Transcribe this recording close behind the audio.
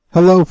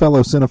Hello,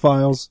 fellow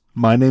cinephiles.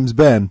 My name's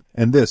Ben,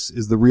 and this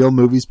is the Real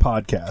Movies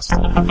Podcast.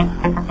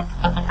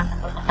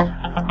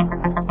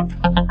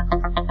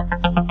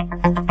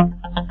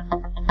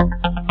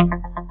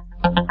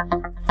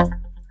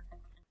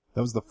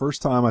 That was the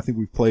first time I think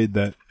we've played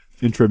that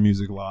intro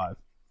music live.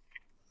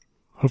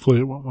 Hopefully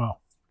it went well.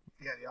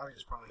 Yeah, the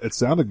audio's probably... It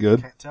sounded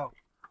good. Can't tell.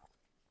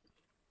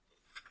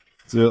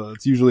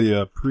 It's usually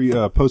a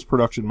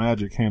post-production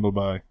magic handled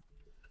by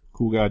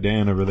cool guy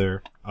Dan over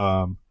there.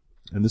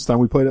 And this time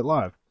we played it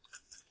live.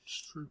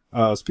 It's true.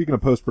 Speaking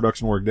of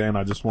post-production work, Dan,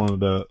 I just wanted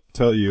to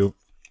tell you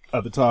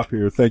at the top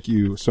here, thank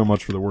you so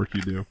much for the work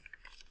you do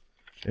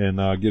and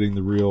getting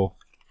the Real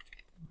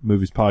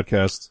Movies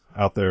Podcast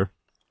out there.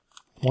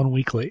 1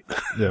 week late.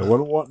 Yeah,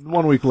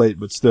 one week late,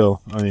 but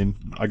still. I mean,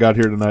 I got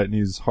here tonight and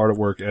he's hard at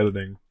work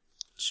editing.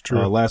 It's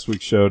true. Last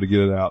week's show to get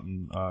it out,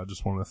 and I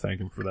just wanted to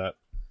thank him for that.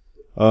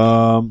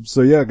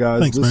 So yeah, guys.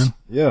 Thanks, man.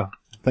 Yeah,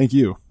 thank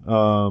you.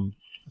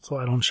 That's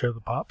why I don't share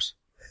the pops.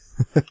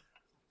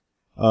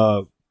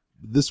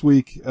 This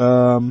week,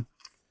 lots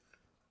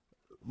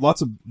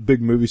of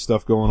big movie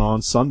stuff going on.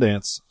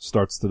 Sundance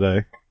starts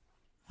today.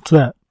 What's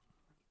that?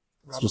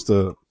 It's just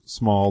a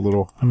small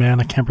little... I mean,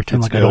 I can't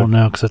pretend like I don't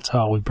know, because that's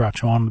how we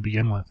brought you on to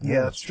begin with.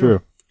 Yeah, that's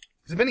true.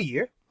 Has it been a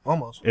year?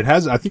 Almost. It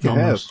has, I think it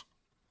has.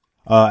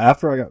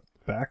 After I got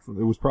back, it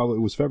was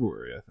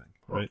February, I think,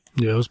 right?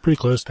 Yeah, it was pretty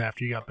close to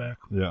after you got back.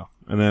 Yeah.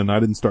 And then I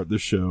didn't start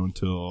this show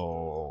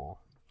until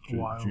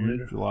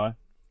July.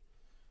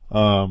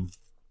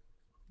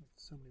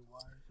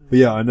 But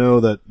yeah, I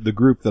know that the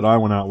group that I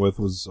went out with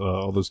was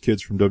all those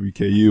kids from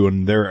WKU,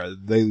 and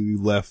they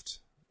left.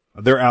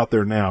 They're out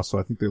there now, so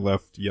I think they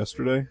left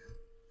yesterday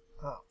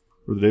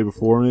or the day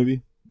before,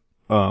 maybe.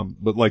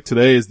 But like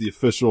today is the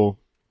official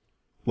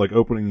like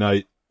opening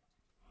night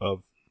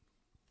of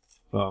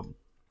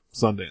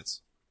Sundance,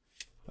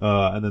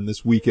 and then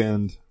this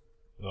weekend,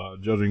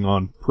 judging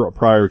on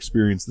prior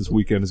experience, this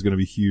weekend is going to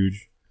be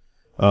huge.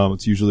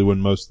 It's usually when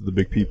most of the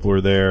big people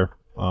are there.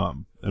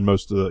 And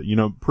most of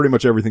the, pretty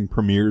much everything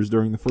premieres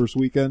during the first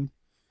weekend.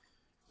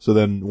 So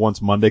then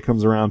once Monday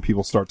comes around,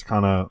 people start to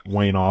kind of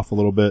wane off a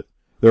little bit.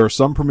 There are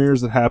some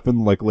premieres that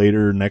happen like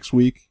later next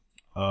week.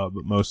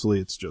 But mostly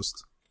it's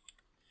just,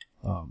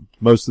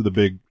 most of the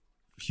big,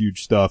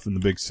 huge stuff and the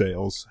big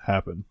sales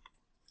happen,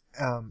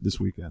 this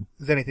weekend.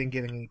 Is anything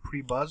getting any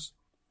pre-buzz?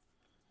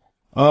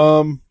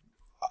 A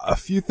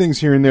few things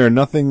here and there.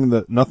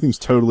 Nothing's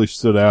totally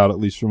stood out, at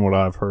least from what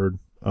I've heard.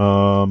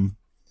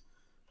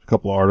 A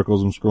couple of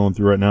articles I'm scrolling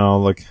through right now,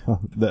 like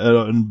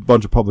a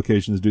bunch of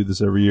publications do this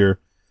every year.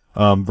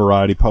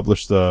 Variety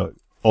published the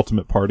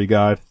Ultimate Party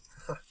Guide.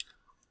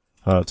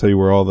 Tell you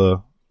where all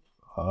the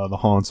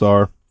haunts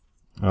are.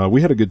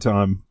 We had a good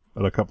time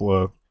at a couple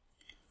of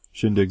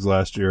shindigs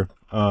last year.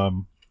 I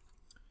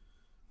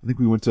think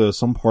we went to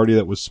some party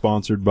that was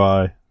sponsored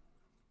by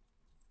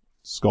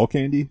Skull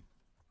Candy.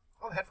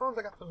 Oh, the headphones?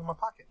 I got those in my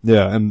pocket.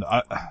 Yeah, and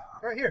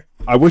right here.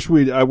 I wish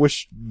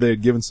they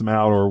had given some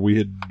out, or we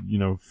had,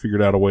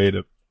 figured out a way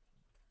to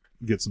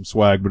get some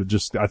swag, but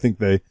I think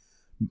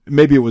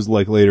maybe it was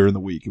like later in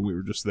the week and we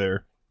were just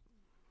there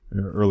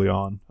early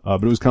on.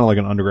 But it was kind of like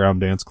an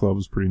underground dance club. It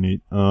was pretty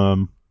neat.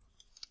 And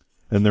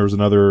there was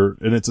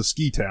and it's a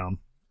ski town,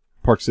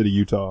 Park City,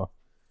 Utah.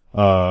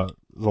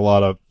 There's a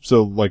lot of,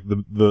 so like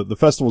the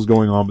festival's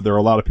going on, but there are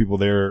a lot of people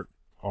there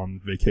on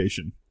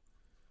vacation,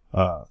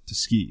 to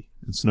ski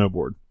and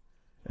snowboard.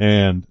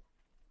 And,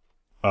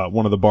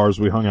 one of the bars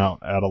we hung out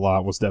at a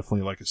lot was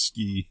definitely like a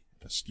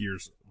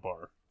skier's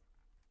bar.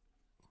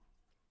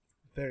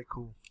 Very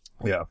cool.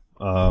 Yeah.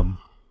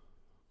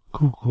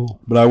 Cool.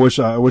 But I wish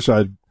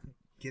I'd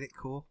get it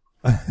cool.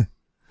 But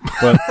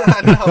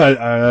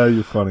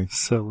you're funny.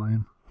 So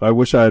lame. I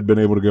wish I had been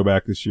able to go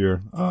back this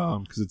year.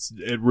 Cause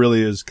it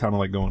really is kind of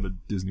like going to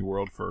Disney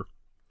World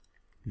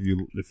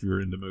if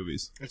you're into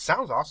movies. It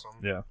sounds awesome.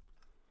 Yeah.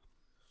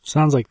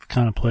 Sounds like the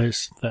kind of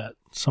place that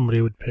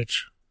somebody would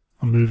pitch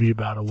a movie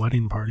about a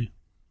wedding party.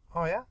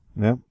 Oh, yeah?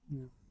 Yeah.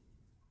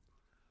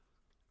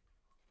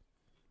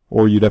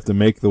 Or you'd have to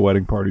make the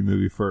wedding party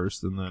movie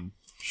first and then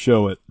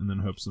show it and then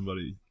hope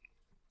somebody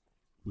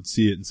would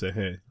see it and say,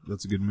 hey,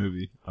 that's a good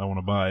movie. I want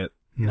to buy it.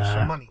 Here's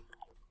some money.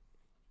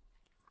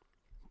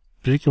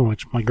 Speaking of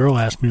which, my girl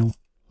asked me,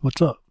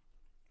 what's up?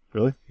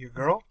 Really? Your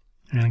girl?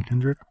 Anna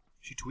Kendrick.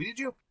 She tweeted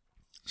you?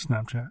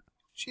 Snapchat.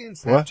 She didn't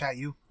Snapchat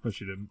you. No,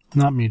 she didn't.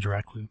 Not me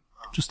directly.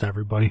 Just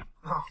everybody.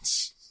 Oh.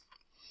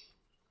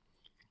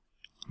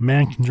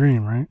 Man can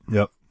dream, right?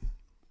 Yep.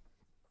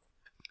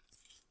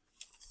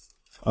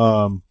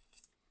 So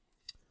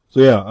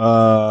yeah,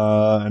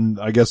 and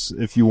I guess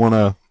if you want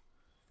to,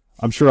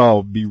 I'm sure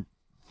I'll be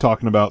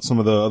talking about some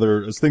of the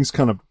other, as things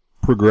kind of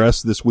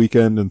progress this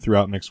weekend and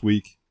throughout next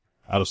week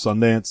out of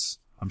Sundance,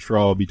 I'm sure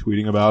I'll be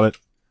tweeting about it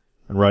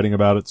and writing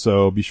about it.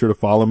 So be sure to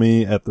follow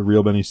me at The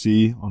Real Benny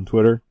C on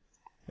Twitter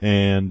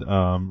and,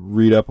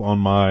 read up on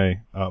my,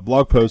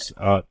 blog post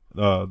at,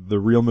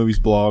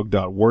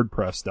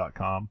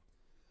 therealmoviesblog.wordpress.com.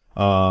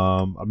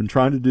 I've been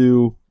trying to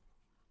do,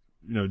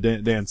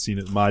 Dan's seen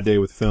it, My Day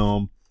with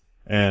Film,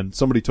 and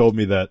somebody told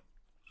me that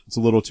it's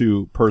a little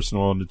too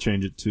personal and to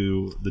change it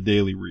to the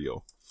daily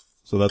reel.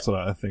 So that's what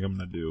I think I'm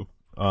going to do.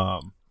 I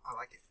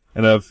like it.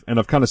 And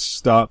I've kind of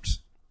stopped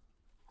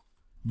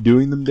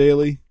doing them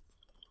daily.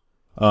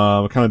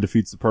 It kind of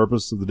defeats the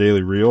purpose of the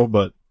daily reel,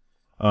 but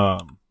I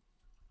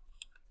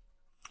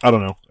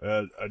don't know.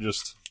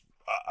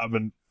 I've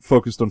been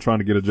focused on trying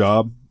to get a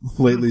job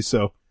lately,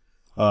 so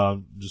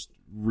just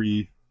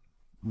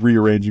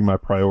rearranging my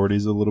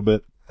priorities a little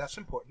bit. That's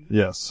important.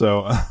 Yeah,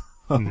 so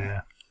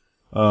Yeah.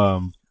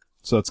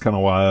 so that's kind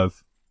of why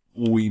I've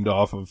weaned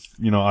off of,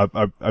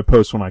 I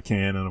post when I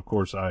can, and of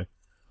course I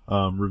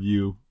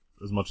review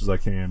as much as I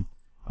can.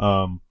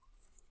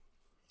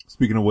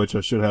 Speaking of which,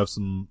 I should have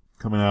some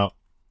coming out.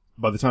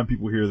 By the time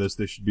people hear this,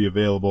 they should be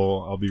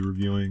available. I'll be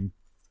reviewing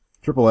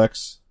Triple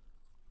X,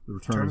 The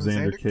Return of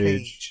Xander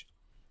Cage,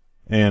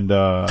 and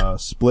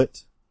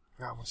Split.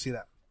 I want to see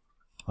that.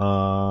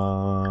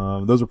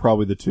 Those are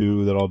probably the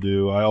two that I'll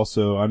do.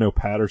 I know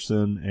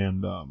Patterson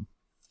and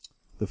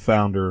The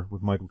Founder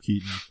with Michael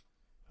Keaton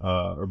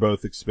are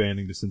both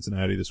expanding to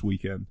Cincinnati this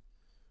weekend.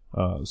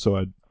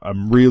 So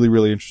I'm really,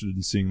 really interested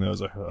in seeing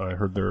those. I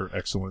heard they're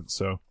excellent.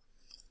 So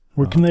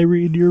Where can they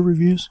read your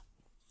reviews?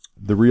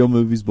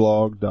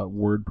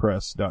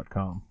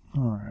 therealmoviesblog.wordpress.com.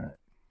 All right.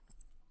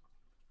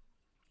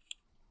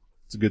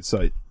 It's a good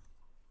site.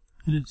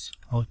 It is.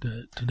 I looked at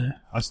it today.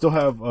 I still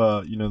have,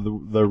 the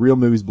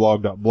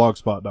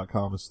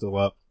realmoviesblog.blogspot.com is still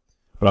up,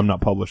 but I'm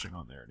not publishing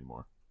on there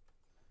anymore.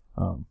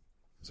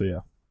 So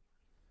yeah.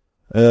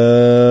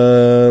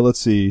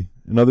 Let's see.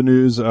 In other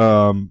news,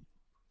 I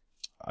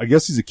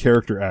guess he's a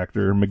character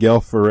actor,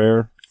 Miguel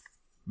Ferrer.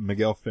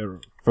 He's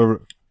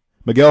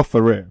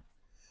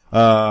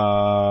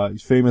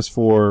famous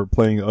for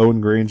playing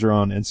Owen Granger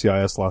on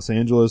NCIS Los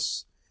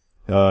Angeles.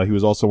 He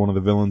was also one of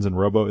the villains in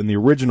the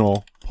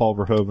original Paul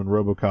Verhoeven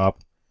RoboCop,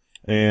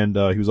 and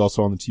he was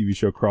also on the TV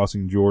show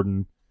Crossing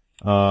Jordan.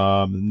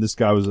 And this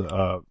guy was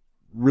a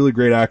really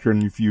great actor,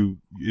 and if you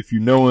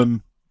know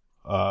him,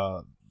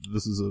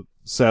 this is a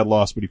sad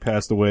loss, but he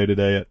passed away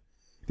today at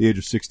the age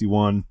of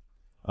 61.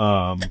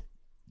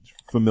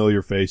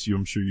 Familiar face.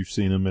 I'm sure you've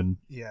seen him in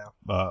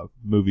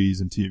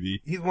movies and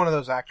TV. He's one of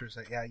those actors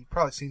that you've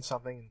probably seen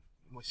something.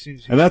 As soon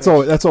as and that's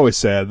always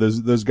sad.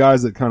 Those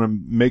guys that kind of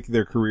make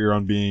their career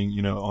on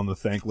being on the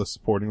thankless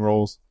supporting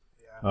roles.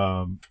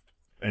 Yeah.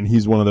 And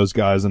he's one of those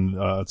guys, and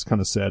it's kind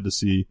of sad to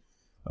see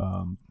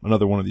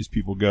another one of these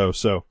people go.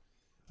 So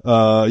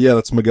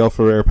that's Miguel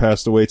Ferrer,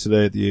 passed away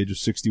today at the age of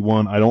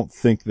 61. I don't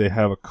think they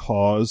have a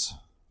cause.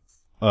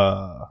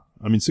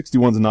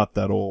 61's not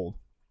that old.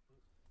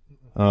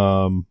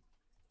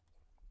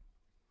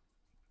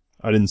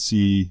 I didn't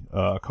see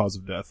a cause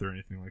of death or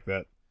anything like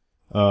that.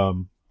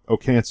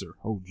 Cancer.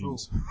 Oh,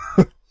 jeez.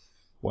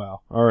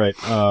 Wow. All right.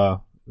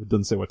 It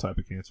doesn't say what type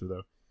of cancer,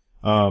 though.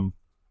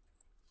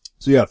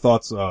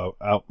 Thoughts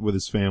out with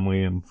his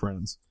family and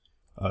friends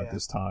at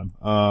this time.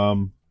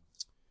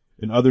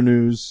 In other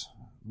news,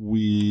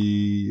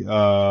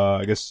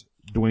 I guess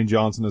Dwayne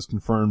Johnson has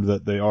confirmed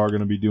that they are going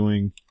to be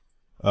doing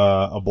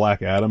a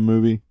Black Adam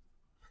movie.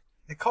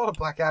 They call it a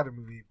Black Adam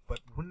movie,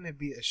 but wouldn't it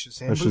be a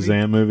Shazam movie? A movie?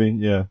 Shazam movie,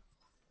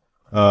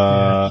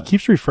 yeah. He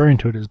keeps referring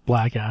to it as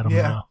Black Adam,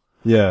 though.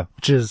 Yeah.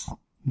 Which is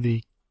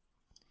the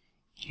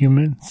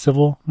human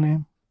civil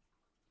name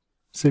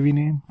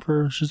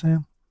for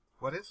Shazam.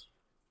 What is?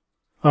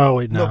 Oh,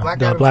 wait, no.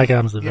 Black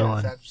Adam's the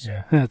villain.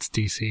 That's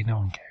DC. No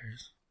one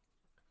cares.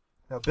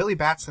 No, Billy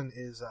Batson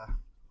is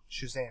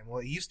Shazam. Well,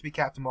 it used to be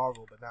Captain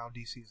Marvel, but now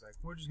DC's like,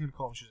 we're just going to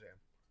call him Shazam.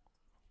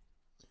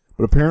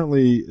 But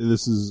apparently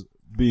this is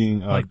being...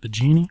 like the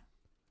genie?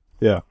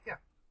 Yeah. Yeah.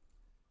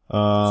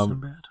 So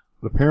bad.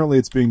 Apparently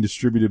it's being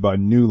distributed by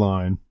New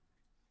Line.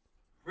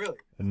 Really?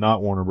 And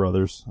not Warner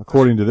Brothers,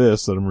 according to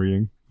this that I'm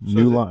reading.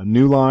 New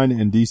Line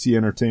and DC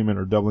Entertainment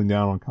are doubling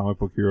down on comic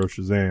book hero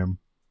Shazam.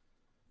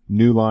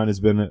 New Line has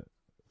been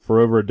for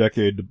over a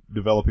decade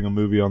developing a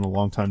movie on the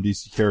longtime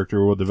DC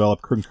character. Will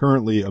develop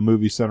concurrently a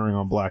movie centering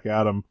on Black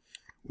Adam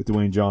with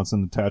Dwayne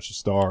Johnson attached to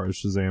star as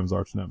Shazam's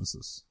arch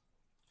nemesis.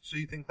 So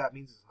you think that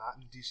means it's not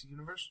in the DC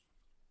universe?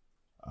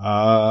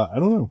 I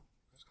don't know.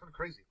 That's kind of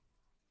crazy.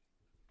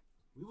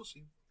 We will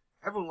see.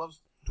 Everyone loves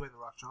Dwayne "The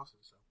Rock" Johnson,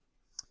 so.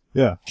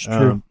 Yeah. It's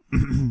true.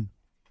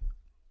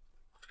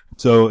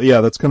 So,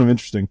 yeah, that's kind of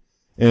interesting.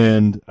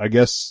 And I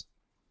guess,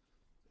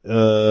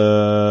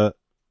 does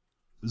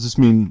this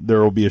mean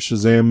there will be a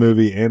Shazam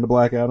movie and a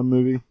Black Adam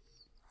movie?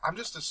 I'm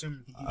just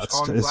assuming he keeps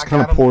calling it It's Black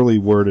kind Adam. of poorly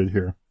worded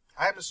here.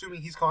 I'm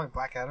assuming he's calling it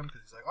Black Adam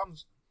because he's like,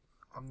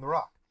 I'm The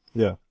Rock.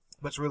 Yeah.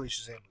 But it's really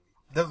Shazam movie.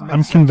 Doesn't make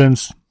I'm sense.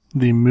 convinced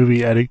the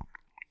movie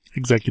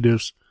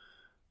executives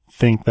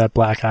think that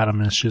Black Adam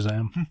is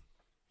Shazam.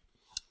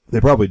 They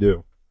probably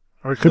do.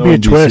 Or it could No, be a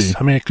in twist.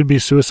 DC. I mean, it could be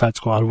Suicide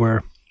Squad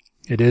where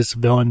it is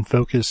villain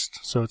focused,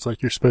 so it's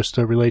like you're supposed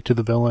to relate to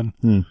the villain,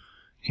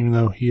 even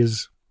though he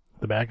is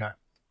the bad guy.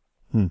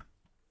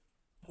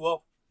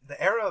 Well, the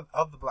era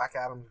of the Black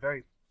Adam is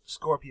very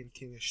Scorpion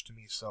King-ish to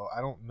me, so I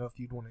don't know if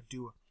you'd want to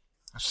do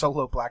a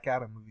solo Black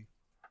Adam movie.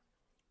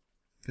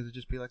 Because it'd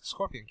just be like the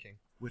Scorpion King,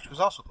 which was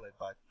also played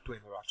by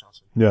Dwayne "The Rock"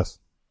 Johnson. Yes.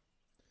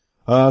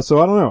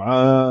 So I don't know.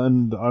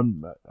 And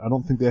I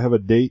don't think they have a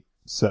date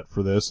set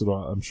for this.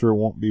 I'm sure it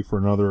won't be for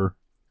another,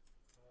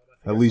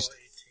 at least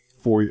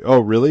 4 years. Oh,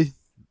 really?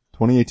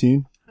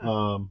 2018?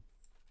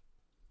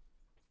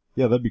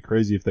 Yeah, that'd be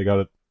crazy if they got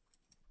it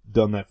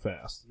done that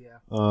fast. Yeah.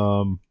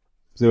 'Cause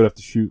they would have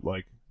to shoot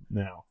like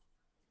now.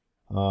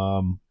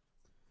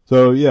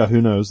 So yeah,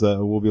 who knows?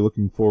 That we'll be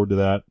looking forward to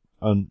that.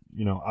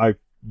 I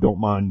don't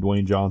mind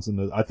Dwayne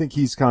Johnson. I think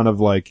he's kind of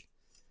like,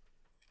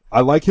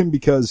 I like him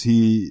because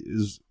he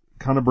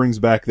kind of brings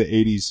back the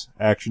 80s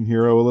action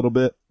hero a little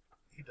bit.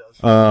 He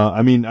does.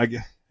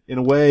 In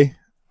a way,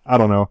 I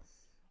don't know.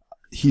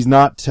 He's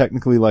not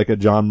technically like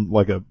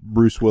a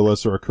Bruce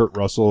Willis or a Kurt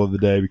Russell of the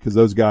day, because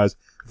those guys,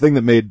 the thing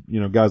that made,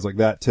 guys like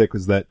that tick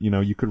was that,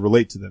 you could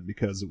relate to them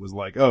because it was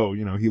like, oh,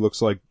 he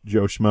looks like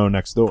Joe Schmo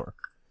next door.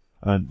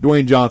 And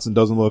Dwayne Johnson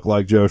doesn't look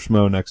like Joe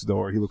Schmo next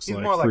door. He looks He's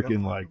like more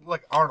freaking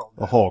like Arnold.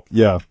 a Hulk.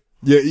 Yeah.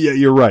 Yeah,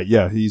 you're right.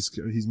 Yeah,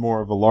 he's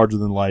more of a larger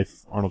than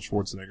life Arnold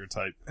Schwarzenegger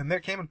type. And there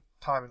came a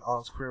time in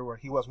Arnold's career where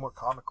he was more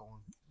comical.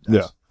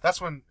 Yeah.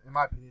 That's when, in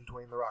my opinion,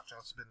 Dwayne "The Rock"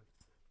 Johnson's been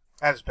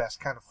at his best,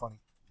 kind of funny.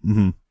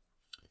 Mm-hmm.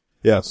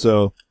 Yeah,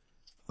 so,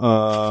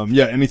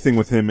 anything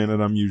with him in it,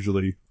 I'm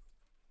usually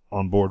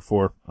on board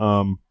for.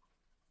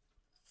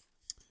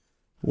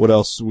 What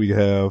else do we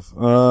have?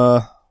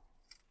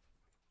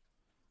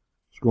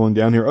 Scrolling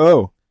down here.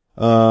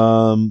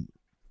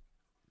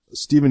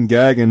 Stephen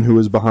Gaghan, who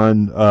was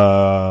behind,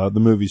 the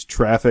movies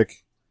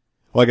Traffic.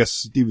 Well, I guess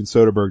Steven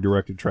Soderbergh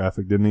directed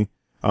Traffic, didn't he?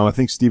 I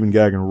think Stephen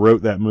Gaghan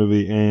wrote that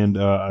movie, and,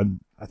 I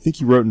think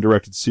he wrote and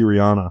directed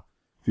Syriana a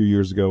few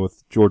years ago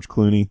with George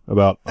Clooney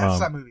about, That's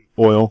that movie.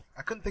 oil.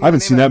 I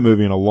haven't seen that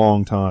movie in a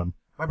long time.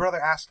 My brother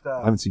asked,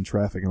 I haven't seen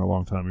Traffic in a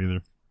long time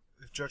either.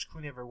 if George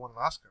Clooney ever won an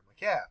Oscar. I'm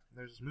like, yeah,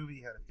 there's this movie,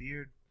 he had a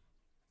beard.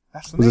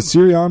 That's the Was it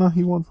Syriana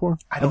he won for?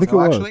 I don't think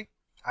know, it was. actually.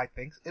 I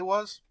think it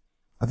was.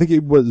 I think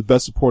it was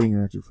Best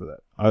Supporting Actor for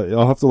that.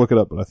 I'll have to look it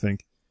up, but I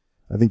think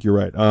you're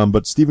right.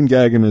 But Stephen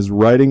Gaghan is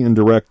writing and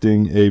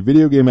directing a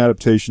video game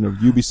adaptation of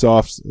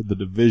Ubisoft's The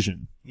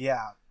Division.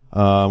 Yeah.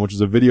 Which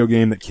is a video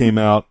game that came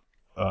out,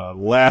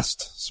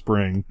 last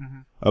spring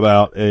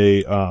about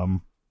a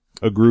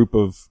group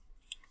of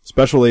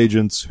special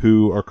agents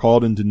who are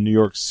called into New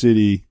York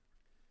City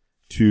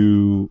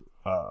to,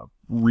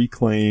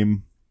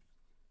 reclaim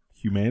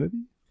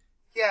humanity.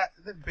 Yeah,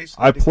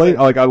 basically.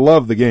 I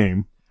love the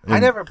game. I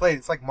never played.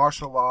 It's like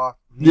martial law.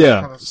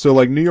 Yeah. Kind of So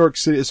like New York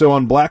City. So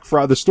on Black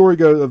Friday, the story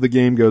of the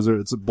game goes,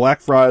 it's a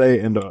Black Friday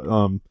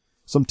and,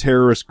 some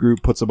terrorist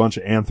group puts a bunch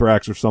of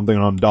anthrax or something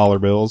on dollar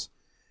bills.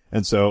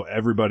 And so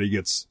everybody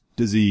gets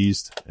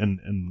diseased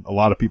and a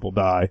lot of people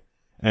die.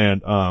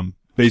 And,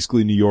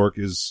 basically New York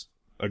is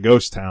a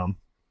ghost town.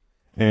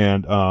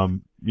 And,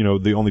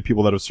 the only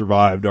people that have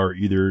survived are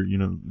either,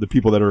 the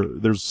people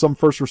there's some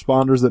first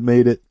responders that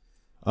made it.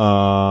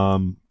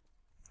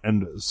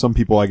 And some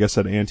people, I guess,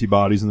 had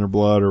antibodies in their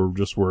blood or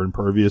just were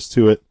impervious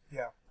to it.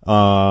 Yeah.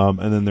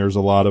 And then there's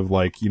a lot of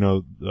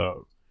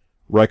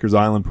Rikers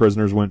Island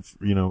prisoners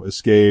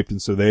escaped. And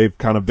so they've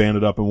kind of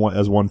banded up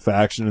as one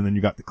faction. And then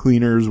you got the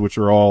cleaners, which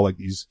are all like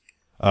these,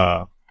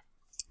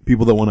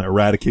 people that want to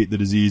eradicate the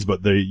disease,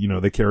 but they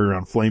carry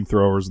around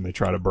flamethrowers and they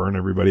try to burn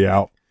everybody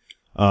out.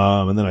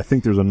 And then I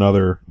think there's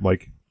another,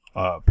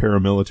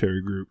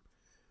 paramilitary group.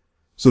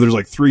 So there's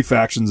 3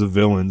 factions of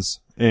villains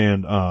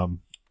and,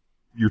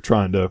 you're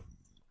trying to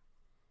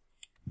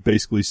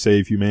basically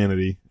save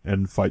humanity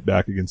and fight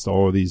back against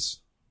all of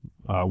these,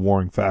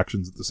 warring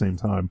factions at the same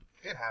time.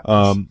 It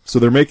happens. So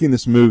they're making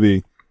this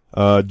movie.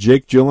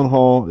 Jake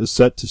Gyllenhaal is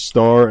set to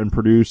star and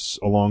produce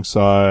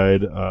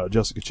alongside,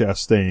 Jessica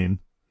Chastain.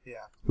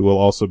 Yeah. Who will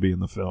also be in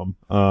the film.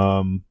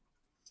 I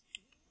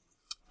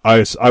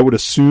would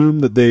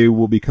assume that they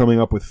will be coming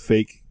up with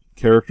fake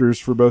characters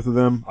for both of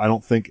them. I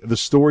don't think the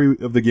story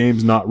of the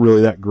game's not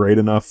really that great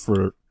enough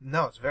for.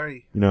 No, it's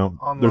very.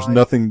 Online.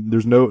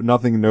 There's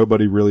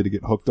nobody really to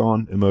get hooked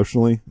on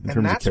emotionally in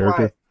terms of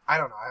character. I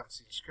don't know. I haven't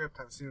seen the script.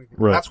 I haven't seen anything.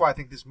 Right. That's why I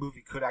think this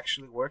movie could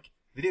actually work.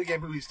 Video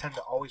game movies tend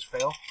to always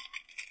fail,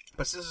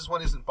 but since this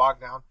one isn't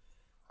bogged down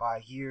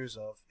by years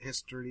of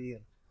history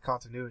and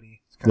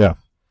continuity, it's kind of,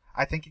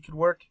 I think it could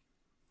work.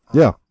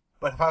 Yeah.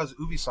 But if I was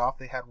Ubisoft,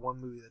 they had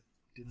one movie that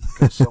didn't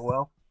go so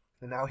well,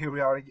 and now here we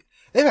are.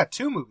 They've had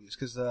 2 movies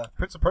because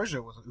Prince of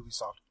Persia was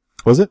Ubisoft.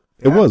 Was it?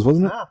 It was,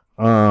 wasn't it?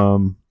 Yeah.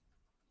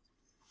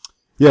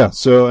 Yeah,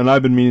 so, and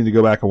I've been meaning to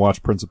go back and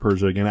watch Prince of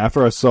Persia again.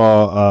 After I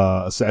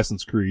saw,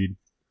 Assassin's Creed,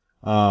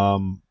 I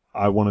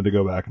wanted to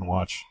go back and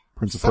watch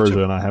Prince of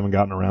Persia, and I haven't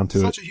gotten around to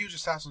it. Such a huge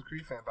Assassin's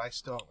Creed fan, but I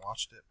still haven't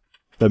watched it.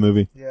 That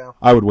movie? Yeah.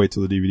 I would wait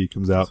till the DVD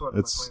comes out. That's what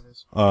my plan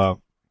is.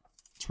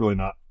 It's really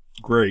not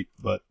great,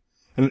 but,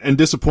 and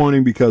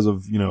disappointing because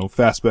of,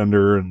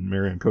 Fassbender and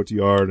Marion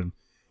Cotillard and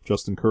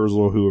Justin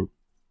Kurzel, who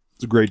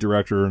is a great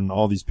director, and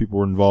all these people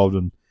were involved,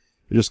 and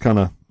it just kind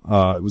of,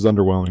 it was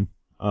underwhelming.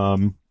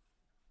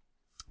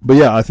 But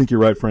yeah, I think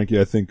you're right,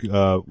 Frankie. I think,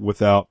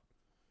 without,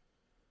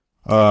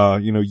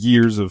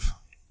 years of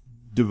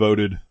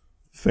devoted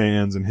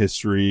fans and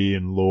history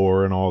and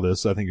lore and all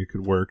this, I think it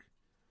could work,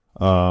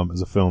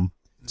 as a film.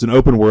 it's an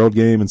open world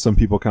game, and some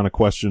people kind of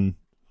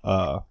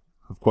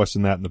have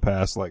questioned that in the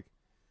past, like,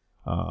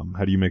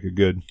 how do you make a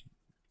good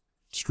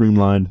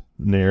streamlined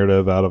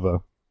narrative out of I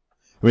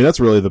mean, that's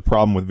really the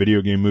problem with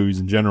video game movies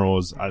in general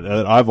is,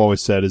 I've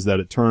always said, is that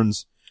it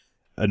turns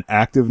an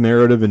active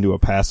narrative into a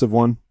passive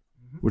one,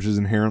 which is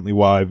inherently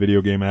why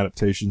video game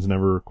adaptations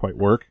never quite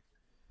work.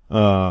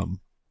 But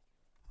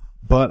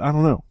I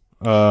don't know.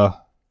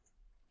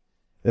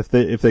 If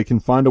they can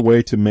find a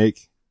way to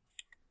make,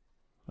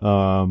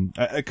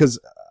 cause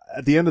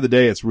at the end of the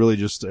day, it's really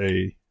just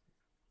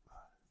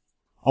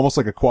almost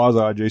like a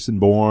quasi Jason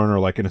Bourne or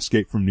like an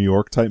Escape from New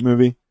York type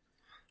movie.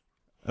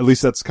 At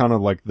least that's kind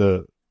of like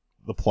the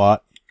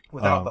plot.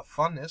 Without the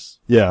funness.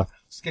 Yeah.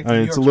 Escape I from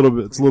mean, New it's a York's little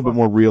pretty bit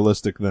more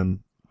realistic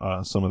than,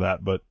 some of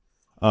that, but,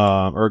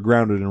 or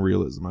grounded in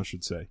realism, I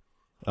should say.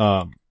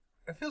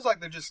 It feels like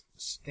they're just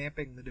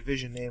stamping the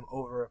Division name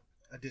over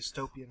a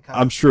dystopian kind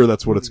I'm sure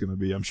that's what it's going to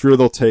be. I'm sure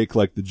they'll take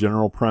like the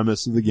general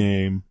premise of the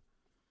game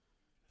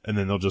and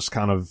then they'll just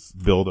kind of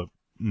build a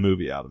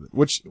movie out of it,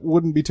 which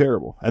wouldn't be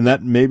terrible.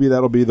 And maybe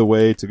that'll be the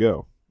way to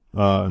go,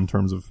 in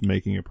terms of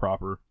making a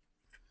proper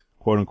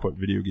quote unquote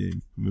video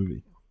game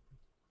movie.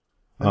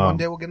 And one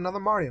day we'll get another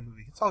Mario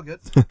movie. It's all good.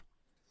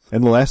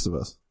 And The Last of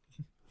Us,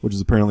 which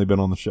has apparently been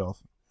on the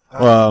shelf.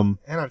 And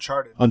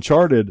Uncharted.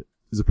 Uncharted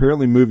is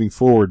apparently moving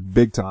forward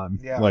big time.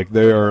 Yeah. Like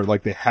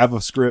they have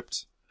a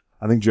script.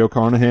 I think Joe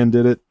Carnahan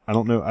did it. I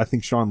don't know. I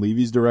think Sean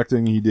Levy's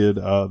directing. He did,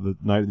 the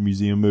Night at the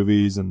Museum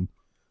movies and,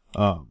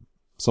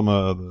 some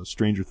of the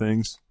Stranger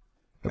Things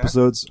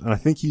episodes. And I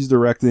think he's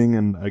directing,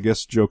 and I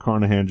guess Joe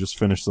Carnahan just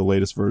finished the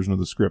latest version of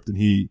the script, and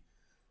he,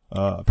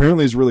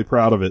 apparently is really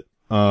proud of it.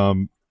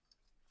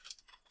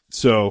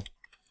 So.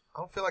 I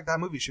don't feel like that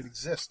movie should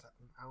exist.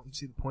 I don't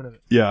see the point of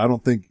it. Yeah, I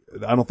don't think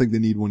they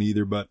need one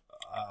either, but,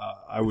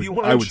 I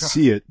would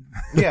see it.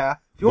 Yeah.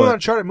 If you want an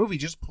Uncharted movie,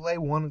 just play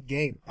one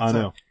game. I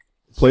know.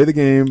 Play the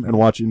game and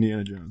watch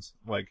Indiana Jones.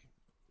 Like,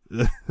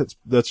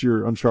 that's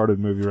your Uncharted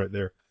movie right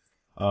there.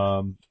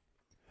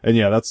 And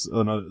yeah, that's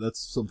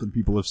something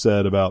people have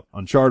said about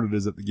Uncharted,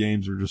 is that the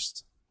games are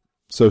just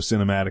so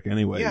cinematic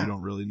anyway. Yeah. You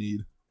don't really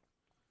need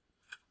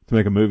to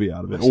make a movie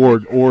out of it.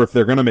 Or if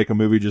they're gonna make a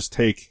movie, just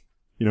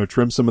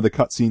trim some of the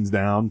cutscenes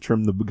down,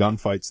 trim the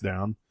gunfights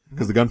down,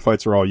 because the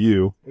gunfights are all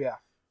you. Yeah.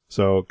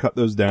 So cut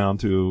those down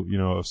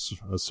to,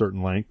 a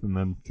certain length, and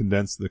then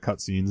condense the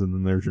cutscenes, and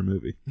then there's your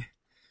movie.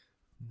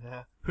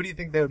 Yeah. Who do you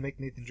think they would make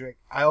Nathan Drake?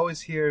 I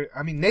always hear,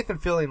 Nathan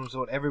Fillion was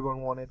what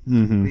everyone wanted.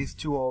 Mm-hmm. He's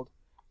too old.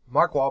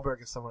 Mark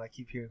Wahlberg is someone I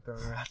keep hearing thrown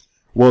around.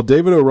 Well,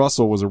 David O.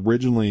 Russell was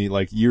originally,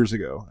 like, years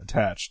ago,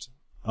 attached.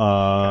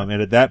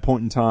 And at that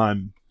point in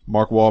time,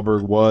 Mark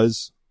Wahlberg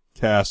was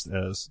cast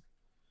as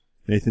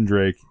Nathan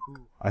Drake.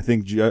 Ooh. I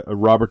think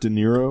Robert De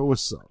Niro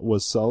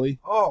was Sully.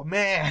 Oh,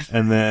 man.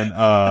 And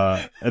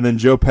then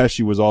Joe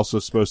Pesci was also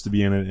supposed to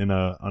be in it in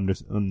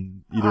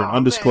either an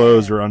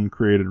undisclosed or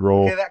uncreated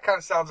role. Okay, that kind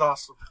of sounds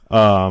awesome.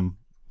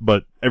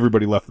 But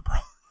everybody left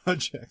the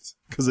project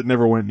because it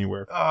never went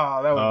anywhere.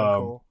 Oh, that would have been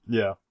cool.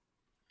 Yeah.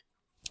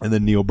 And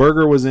then Neil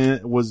Berger was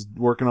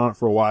working on it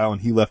for a while,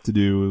 and he left to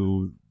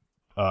do,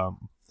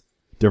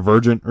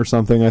 Divergent or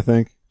something, I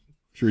think.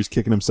 I'm sure he's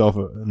kicking himself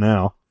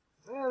now.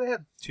 Yeah, they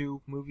had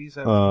 2 movies.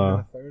 I was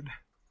a third.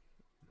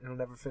 It'll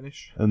never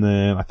finish. And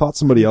then I thought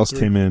somebody else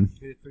came in.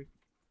 3.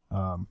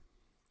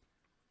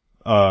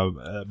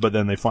 But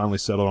then they finally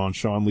settled on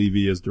Sean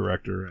Levy as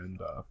director, and,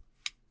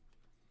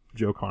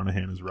 Joe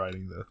Carnahan is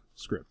writing the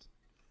script.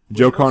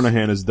 Joe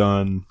Carnahan has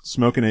done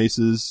Smokin'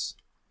 Aces.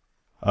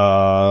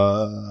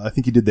 I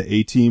think he did the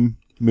A-Team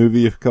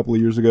movie a couple of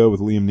years ago with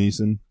Liam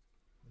Neeson.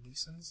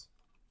 Neeson's?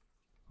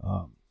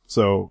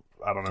 So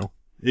I don't know.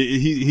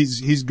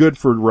 He's good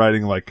for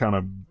writing like kind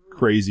of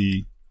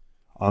crazy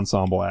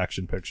ensemble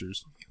action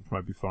pictures, which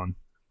might be fun.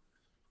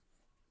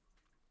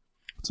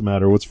 What's the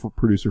matter? What's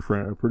producer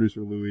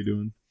Louis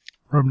doing?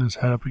 Rubbing his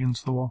head up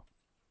against the wall.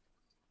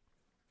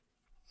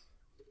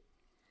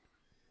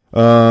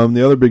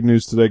 The other big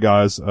news today,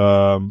 guys.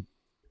 I'm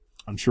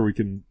sure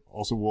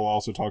we'll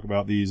also talk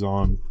about these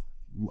on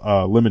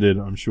Limited,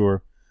 I'm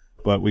sure.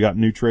 But we got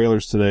new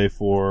trailers today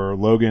for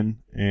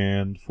Logan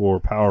and for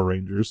Power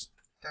Rangers.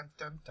 Dun,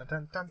 dun, dun,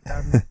 dun, dun,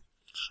 dun.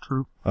 It's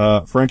true.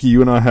 Frankie,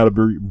 you and I had a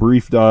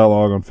brief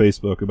dialogue on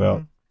Facebook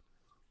about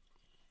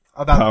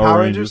Power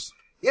Rangers.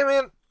 Yeah,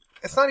 man.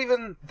 It's not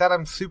even that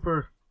I'm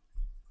super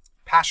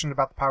passionate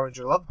about the Power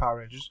Rangers. I love the Power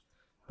Rangers,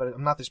 but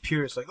I'm not this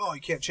purist like, oh,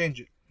 you can't change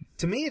it.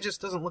 To me, it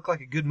just doesn't look like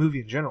a good movie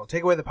in general.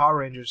 Take away the Power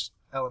Rangers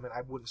element,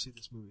 I wouldn't see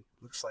this movie.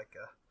 It looks like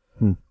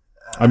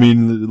I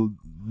mean,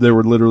 there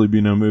would literally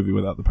be no movie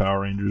without the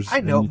Power Rangers. I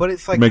know, but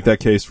it's like... Make that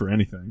case for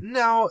anything.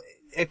 No,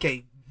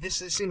 okay, it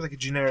seems like a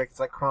generic, it's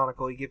like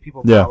Chronicle, you give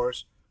people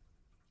powers.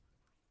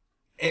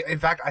 In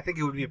fact, I think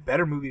it would be a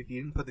better movie if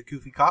you didn't put the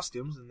goofy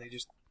costumes and they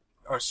just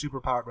are super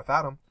powered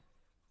without them.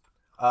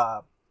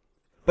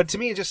 But to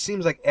me, it just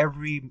seems like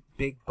every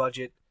big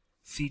budget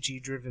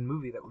CG-driven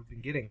movie that we've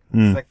been getting.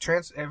 It's like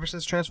ever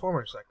since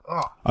Transformers. Like,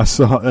 oh. I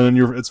saw, and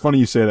it's funny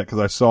you say that because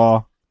I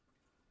saw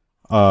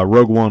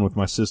Rogue One with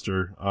my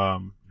sister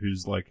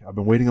who's like, I've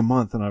been waiting a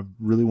month and I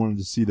really wanted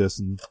to see this.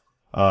 And,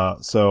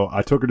 so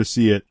I took her to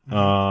see it,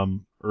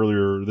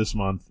 earlier this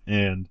month,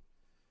 and,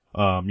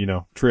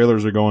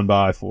 trailers are going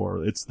by for,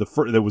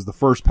 that was the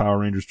first Power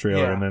Rangers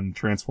trailer, and then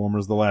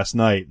Transformers The Last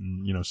Night,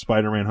 and,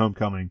 Spider-Man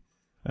Homecoming,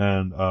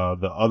 and,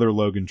 the other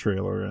Logan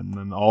trailer, and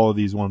then all of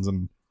these ones,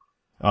 and,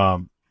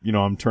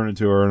 I'm turning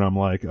to her and I'm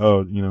like,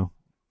 oh,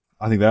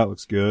 I think that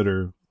looks good,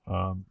 or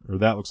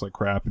that looks like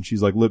crap, and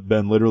she's like,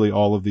 Ben, literally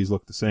all of these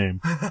look the same.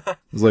 I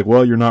was like,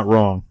 well, you're not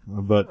wrong,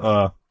 but,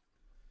 I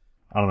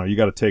don't know, you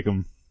gotta take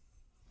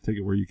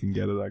it where you can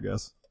get it, I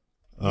guess.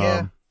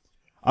 Yeah.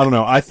 I don't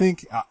know. I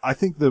think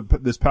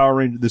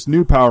this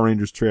new Power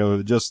Rangers trailer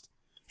that just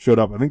showed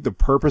up, I think the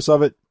purpose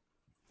of it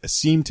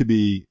seemed to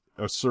be,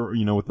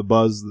 with the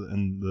buzz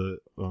and the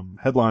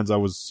headlines I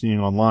was seeing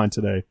online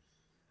today,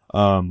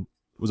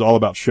 was all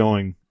about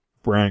showing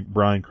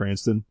Bryan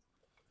Cranston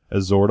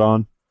as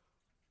Zordon.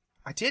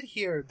 I did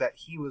hear that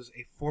he was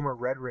a former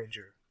Red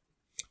Ranger.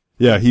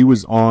 Yeah, he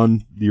was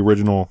on the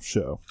original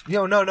show.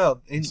 No.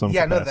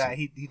 That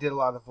he did a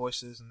lot of the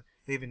voices, and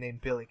they even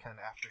named Billy kind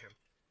of after him.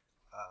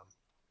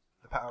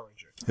 The Power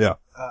Ranger. Yeah.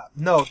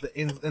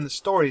 In the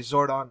story,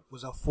 Zordon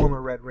was a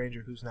former Red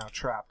Ranger who's now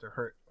trapped or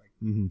hurt,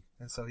 and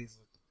so he's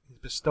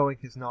bestowing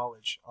his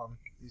knowledge on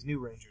these new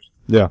Rangers.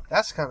 Yeah.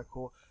 That's kind of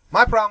cool.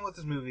 My problem with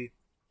this movie,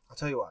 I'll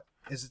tell you what,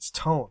 is its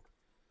tone.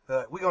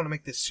 We're going to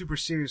make this super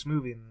serious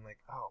movie, and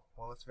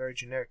it's very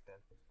generic then.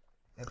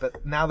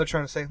 But now they're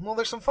trying to say, well,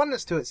 there's some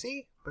funness to it,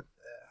 see? But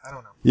I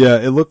don't know. Yeah,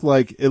 it looked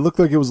like it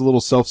was a little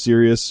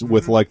self-serious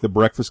with like the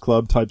Breakfast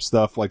Club type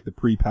stuff, like the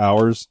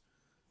pre-Powers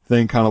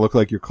thing kind of looked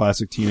like your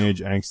classic teenage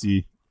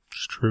angsty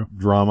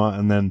drama.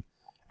 And then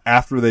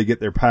after they get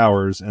their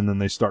powers and then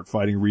they start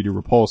fighting Rita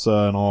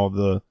Repulsa and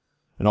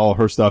all of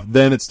her stuff,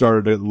 then it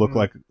started to look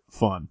like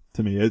fun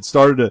to me. In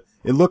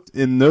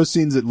those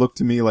scenes, it looked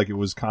to me like it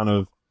was kind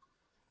of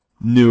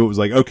new. It was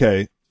like,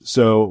 okay,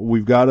 so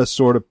we've got to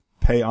sort of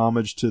pay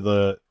homage to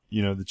the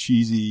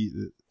cheesy,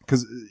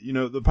 because,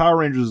 the Power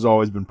Rangers has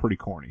always been pretty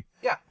corny.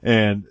 Yeah.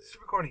 And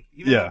super corny.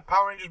 Even the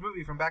Power Rangers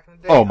movie from back in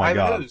the day. Oh my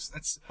God.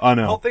 I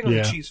know. The whole thing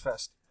was a cheese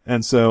fest.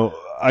 And so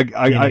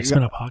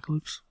X-Men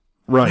Apocalypse.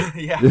 Right.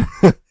 Yeah.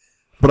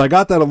 But I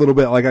got that a little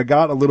bit. Like I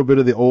got a little bit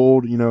of the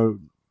old,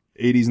 80s,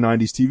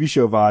 90s TV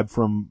show vibe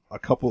from a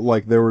couple,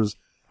 I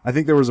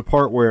think there was a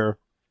part where,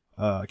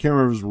 I can't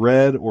remember if it was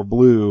Red or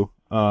Blue,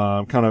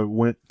 kind of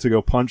went to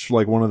go punch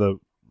like one of the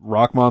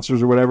rock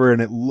monsters or whatever,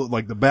 and it looked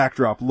like the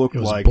backdrop looked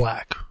like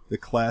black. The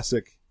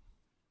classic,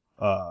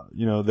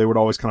 they would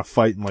always kind of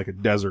fight in like a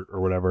desert or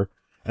whatever.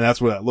 And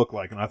that's what that looked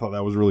like. And I thought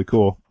that was really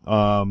cool.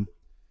 And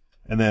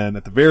then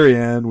at the very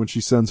end, when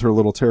she sends her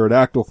little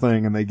pterodactyl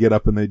thing and they get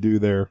up and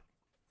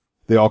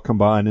they all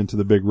combine into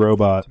the big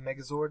robot.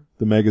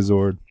 The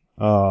Megazord.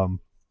 That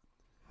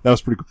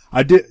was pretty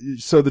cool.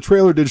 So the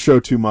trailer did show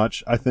too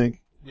much, I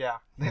think. Yeah,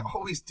 they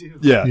always do.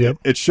 Yeah, yep.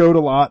 It showed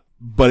a lot,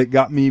 but it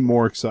got me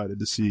more excited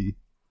to see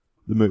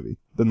the movie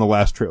than the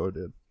last trailer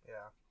did.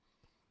 Yeah.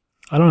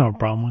 I don't have a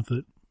problem with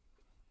it.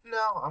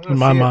 No, I'm gonna In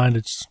my mind,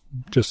 it's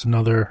just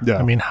another,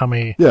 how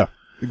many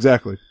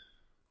exactly.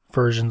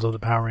 versions of the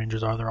Power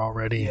Rangers are there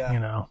already,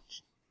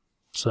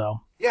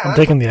 So, yeah, I'm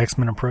taking the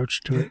X-Men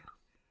approach to it.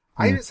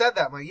 I even said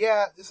that. I'm like,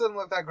 this doesn't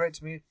look that great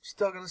to me.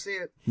 Still gonna see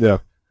it. Yeah.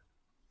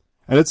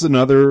 And it's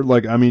another,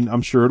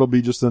 I'm sure it'll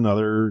be just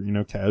another,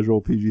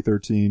 casual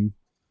PG-13.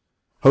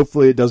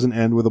 Hopefully it doesn't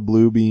end with a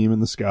blue beam in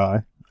the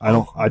sky.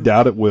 I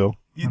doubt it will.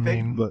 You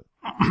think? But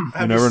you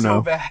never know.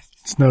 So bad.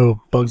 It's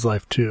no Bug's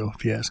Life 2,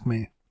 if you ask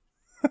me.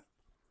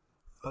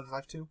 Bug's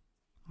Life 2?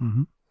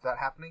 Mm-hmm. Is that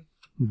happening?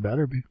 It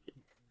better be.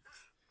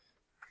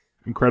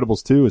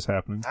 Incredibles 2 is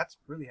happening. That's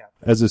really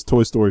happening. As is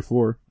Toy Story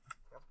 4.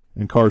 Yep.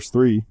 And Cars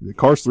 3.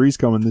 Cars 3 is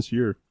coming this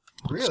year.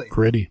 Really? It's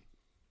gritty.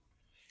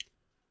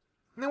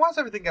 I mean, why does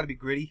everything got to be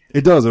gritty?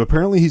 It does.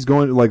 Apparently he's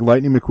going,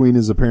 Lightning McQueen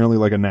is apparently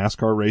like a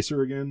NASCAR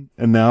racer again.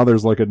 And now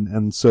there's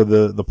and so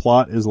the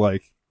plot is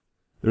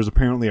there's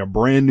apparently a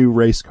brand new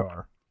race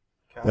car.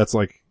 Okay. That's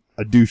like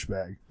a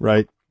douchebag,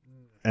 right?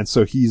 And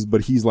so he's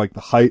like the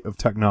height of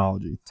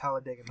technology.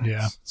 Talladega Nights.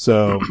 Yeah.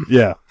 So,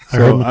 yeah. I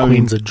heard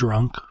McQueen's a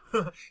drunk.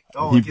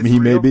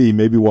 He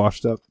may be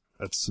washed up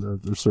at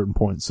a certain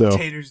point. So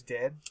Tater's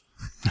dead.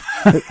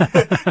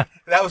 That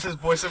was his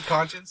voice of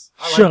conscience.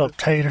 Shut up,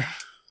 Tater.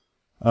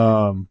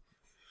 I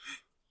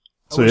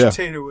wish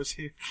Tater was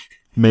here.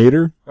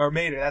 Mater? Or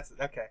Mater, that's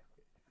okay.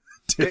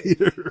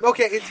 Tater.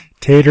 Okay, it's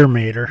Tater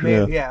Mater.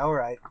 Yeah, all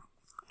right.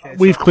 Okay,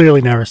 We've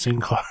clearly never seen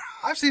Cars.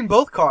 I've seen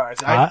both Cars.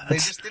 They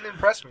just didn't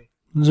impress me.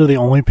 Those are the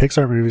only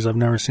Pixar movies I've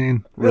never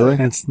seen. Really?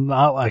 And it's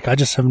not like I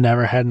just have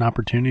never had an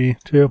opportunity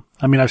to.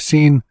 I mean, I've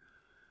seen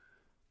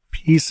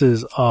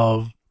pieces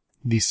of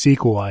the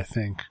sequel, I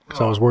think,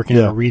 because I was working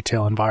in a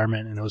retail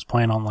environment and it was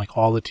playing on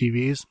all the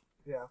TVs.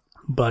 Yeah.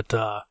 But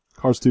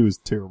Cars 2 is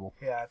terrible.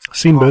 Yeah, I've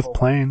seen both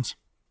planes.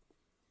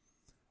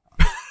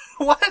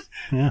 What?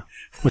 Yeah,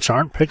 which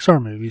aren't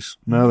Pixar movies.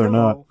 No, they're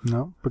not.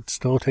 No, but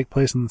still take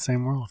place in the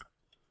same world.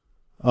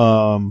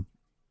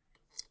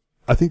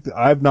 I think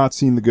I've not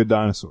seen The Good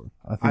Dinosaur.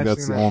 I think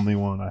that's the that. only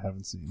one I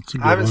haven't seen.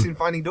 I haven't seen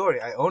Finding Dory.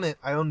 I own it.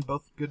 I own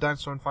both Good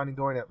Dinosaur and Finding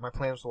Dory. My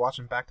plan was to watch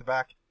them back to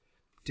back.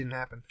 Didn't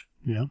happen.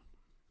 Yeah.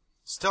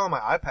 Still on my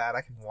iPad.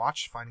 I can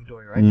watch Finding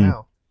Dory right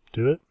now.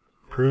 Do it.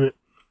 Prove it.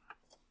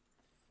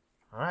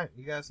 All right,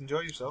 you guys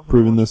enjoy yourself.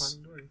 Proving this.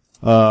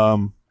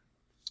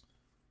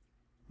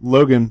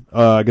 Logan.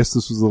 I guess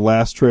this was the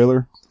last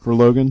trailer for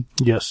Logan.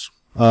 Yes.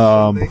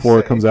 Before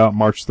it comes out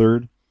March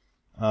 3rd.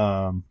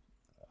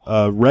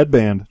 Red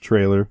Band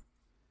trailer.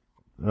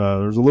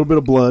 There's a little bit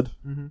of blood,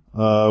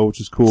 which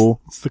is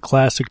cool. It's the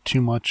classic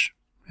too much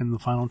in the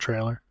final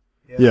trailer.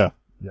 Yeah.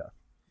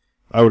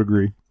 I would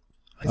agree.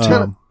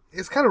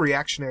 It's kind of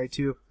reactionary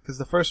too, because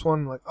the first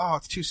one, like, oh,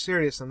 it's too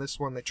serious, and this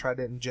one they tried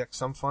to inject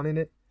some fun in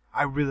it.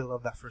 I really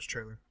love that first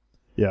trailer.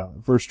 Yeah,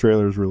 the first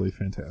trailer is really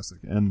fantastic,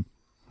 and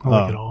I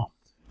like it all.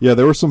 Yeah,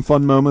 there were some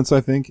fun moments, I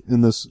think,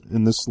 in this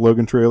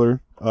Logan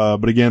trailer.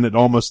 But again, it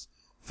almost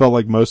felt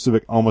like most of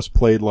it almost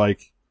played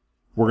like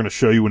we're going to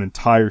show you an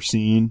entire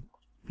scene.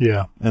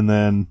 Yeah. And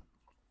then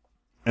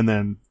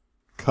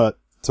cut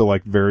to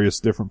like various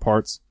different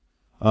parts.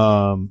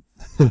 I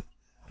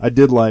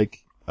did like,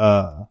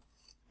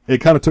 it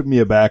kind of took me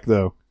aback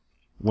though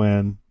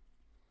when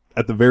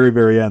at the very,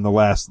 very end, the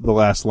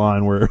last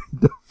line where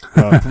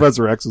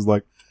Professor X is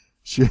like,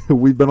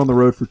 we've been on the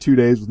road for 2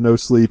 days with no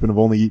sleep and have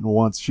only eaten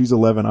once. She's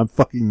 11. I'm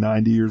fucking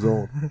 90 years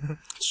old.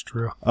 It's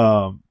true.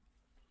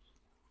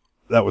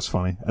 That was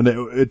funny. And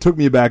it took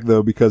me aback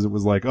though, because it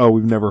was like, oh,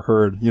 we've never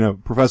heard,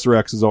 Professor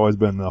X has always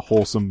been the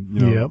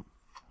wholesome,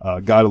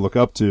 guy to look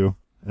up to.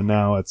 And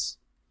now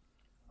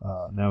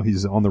now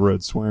he's on the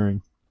road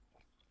swearing.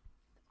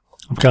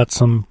 I've got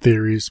some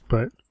theories,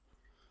 but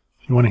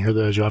if you want to hear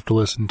those, you'll have to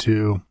listen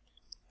to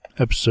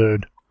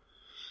episode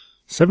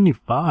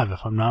 75,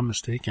 if I'm not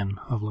mistaken,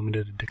 of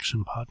Limited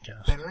Addiction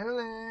Podcast.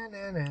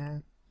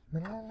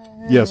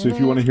 Yeah, so if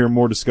you want to hear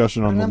more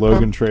discussion on the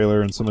Logan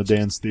trailer and some of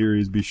Dan's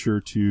theories, be sure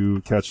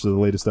to catch the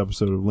latest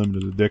episode of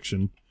Limited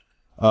Addiction.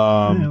 Yeah,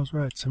 I was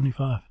right,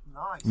 75.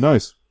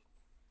 Nice.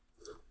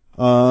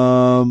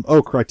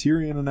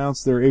 Criterion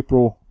announced their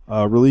April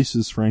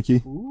releases,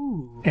 Frankie.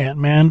 Ooh.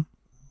 Ant-Man.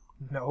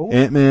 No.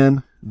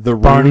 Ant-Man, The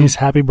Room. Barney's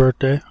Happy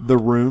Birthday. The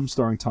Room,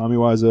 starring Tommy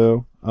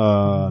Wiseau.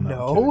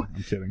 No.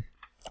 I'm kidding.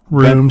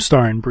 Room,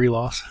 starring Brie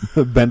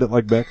Larson. Bend It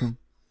Like Beckham.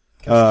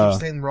 Keep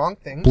saying the wrong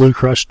thing. Blue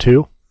Crush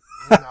 2.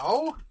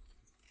 No.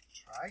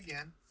 Try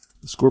again.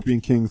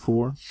 Scorpion King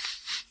 4.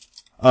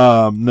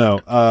 No.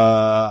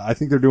 I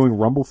think they're doing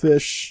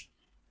Rumblefish.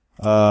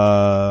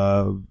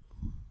 That's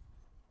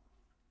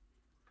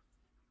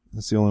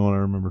the only one I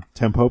remember.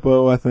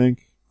 Tampopo, I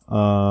think.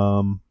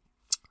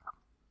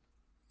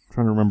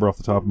 Trying to remember off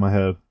the top of my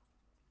head.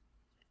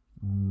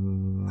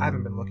 I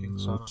haven't been looking,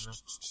 so I don't know.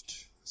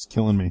 It's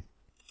killing me.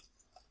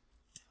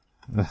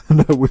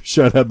 I wish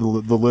I'd had the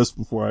list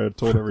before I had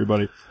told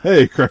everybody,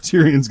 hey,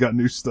 Criterion's got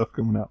new stuff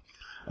coming out.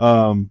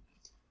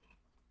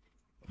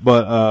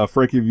 But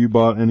Frankie, have you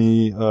bought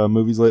any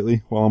movies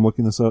lately while I'm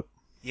looking this up?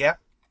 Yeah.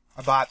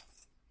 I bought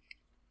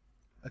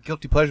a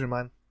guilty pleasure of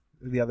mine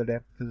the other day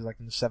because it was like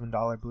in the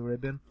 $7 Blu-ray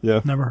bin.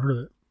 Yeah. Never heard of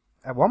it.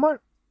 At Walmart?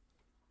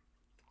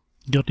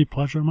 Guilty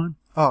pleasure of mine?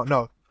 Oh,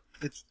 no.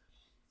 The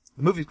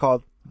movie's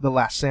called The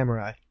Last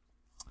Samurai.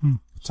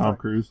 Tom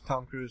Cruise.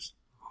 Tom Cruise.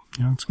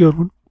 Yeah, it's a good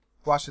one.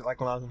 Watched it like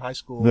when I was in high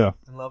school. Yeah.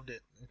 And loved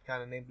it. And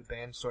kind of named the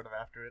band sort of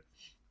after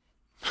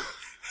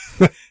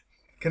it.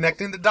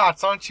 Connecting the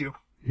dots, aren't you?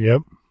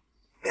 Yep.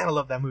 Man, I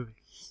love that movie.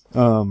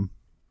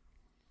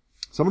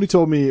 Somebody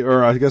told me,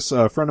 or I guess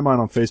a friend of mine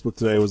on Facebook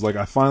today was like,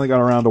 I finally got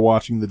around to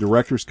watching the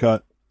director's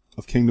cut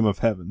of Kingdom of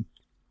Heaven.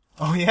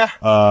 Oh,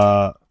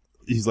 yeah?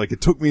 He's like, it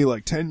took me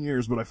like 10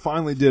 years, but I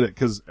finally did it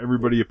because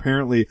everybody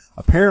apparently,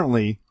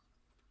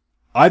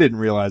 I didn't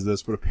realize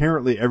this, but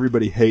apparently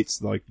everybody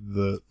hates like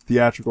the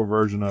theatrical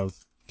version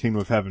of Kingdom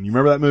of Heaven. You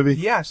remember that movie?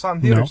 Yeah, I saw it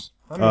in theaters.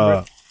 No. I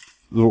remember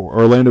it.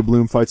 Orlando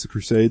Bloom fights the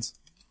Crusades.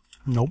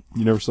 Nope.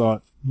 You never saw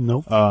it?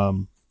 Nope.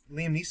 Liam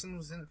Neeson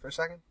was in it for a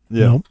second?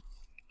 Yeah. Nope.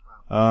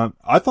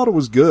 I thought it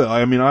was good.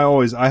 I mean,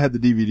 I had the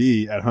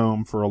DVD at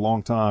home for a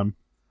long time.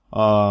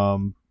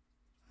 And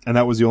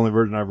that was the only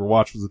version I ever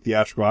watched was the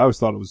theatrical. I always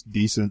thought it was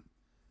decent.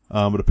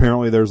 But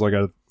apparently there's like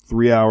a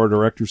 3-hour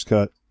director's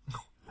cut,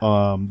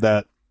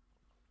 that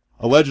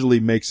allegedly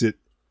makes it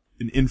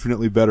an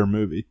infinitely better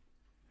movie.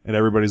 And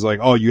everybody's like,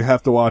 oh, you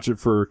have to watch it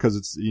cause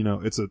it's,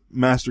 it's a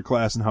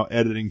masterclass in how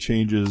editing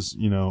changes,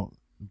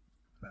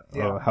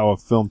 how a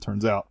film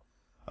turns out.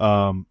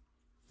 And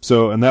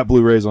that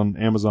Blu-ray's on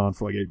Amazon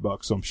for like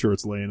 $8, so I'm sure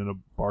it's laying in a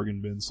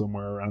bargain bin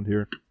somewhere around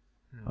here.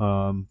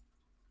 I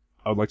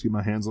would like to get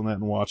my hands on that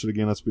and watch it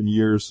again. That's been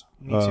years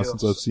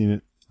since I've seen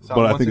it,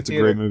 but I think it's a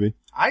great movie.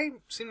 I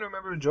seem to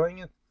remember enjoying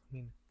it. I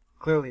mean,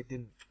 clearly it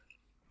didn't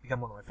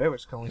become one of my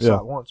favorites. I only saw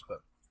it once, but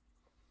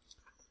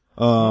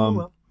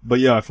But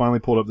yeah, I finally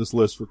pulled up this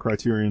list for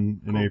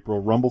Criterion in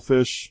April.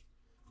 Rumblefish,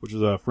 which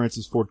is a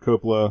Francis Ford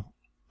Coppola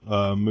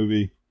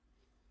movie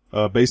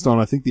based on,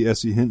 I think, the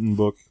S.E. Hinton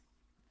book.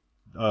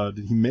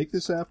 Did he make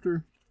this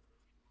after?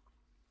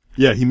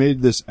 Yeah, he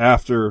made this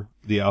after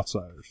The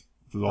Outsiders.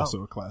 which is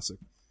also a classic.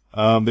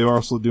 They were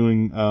also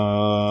doing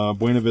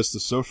Buena Vista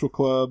Social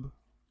Club,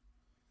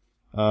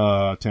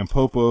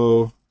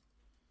 Tampopo,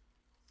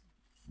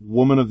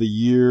 Woman of the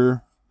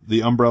Year,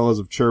 The Umbrellas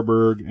of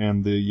Cherbourg,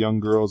 and The Young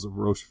Girls of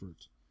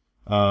Rochefort.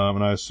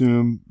 And I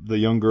assume The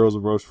Young Girls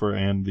of Rochefort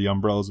and The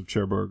Umbrellas of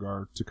Cherbourg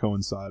are to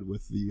coincide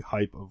with the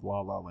hype of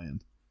La La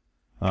Land.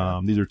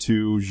 These are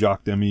two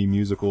Jacques Demy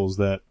musicals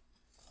that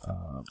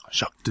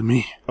Jacques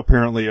Demy.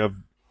 Apparently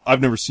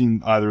I've never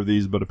seen either of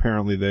these, but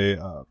apparently they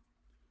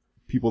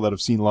people that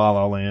have seen La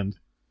La Land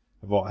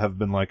have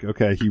been like,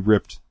 okay,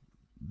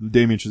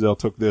 Damien Chazelle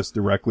took this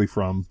directly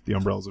from The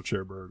Umbrellas of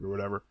Cherbourg or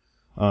whatever.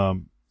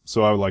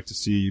 So I would like to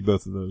see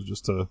both of those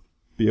just to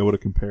be able to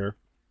compare.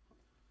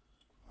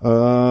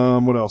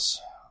 What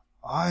else?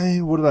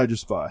 What did I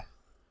just buy?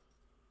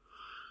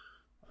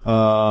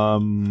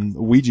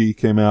 Ouija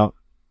came out.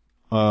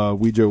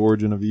 Ouija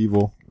Origin of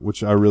Evil,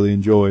 which I really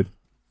enjoyed.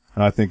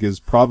 And I think is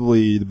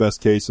probably the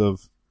best case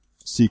of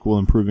sequel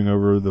improving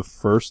over the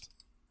first.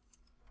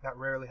 That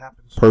rarely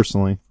happens.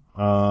 Personally.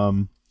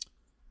 Cause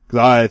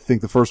I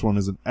think the first one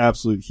is an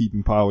absolute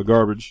heaping pile of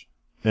garbage.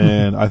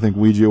 And I think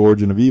Ouija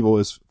Origin of Evil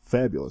is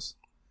fabulous.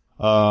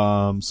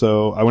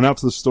 So I went out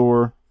to the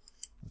store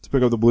to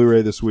pick up the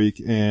Blu-ray this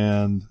week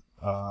and,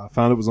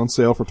 found it was on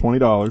sale for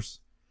 $20.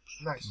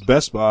 Nice.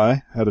 Best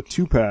Buy had a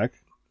 2-pack.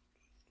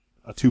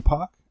 A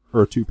 2-pack?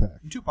 Or a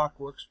 2-pack? 2-pack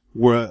works.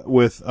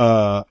 With,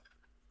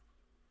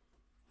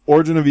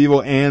 Origin of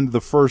Evil and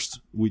the first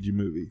Ouija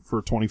movie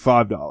for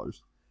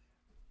 $25.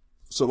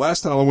 So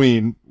last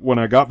Halloween, when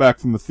I got back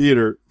from the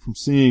theater from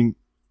seeing,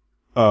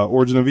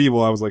 Origin of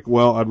Evil, I was like,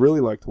 well, I'd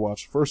really like to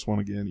watch the first one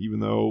again, even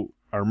though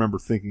I remember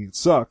thinking it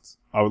sucked.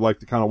 I would like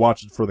to kind of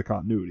watch it for the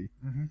continuity.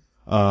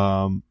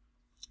 Mm-hmm.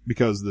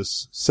 Because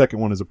this second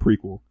one is a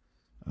prequel.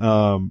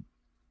 And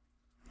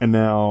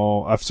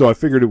now, I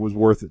figured it was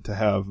worth it to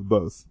have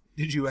both.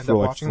 Did you end up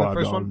watching the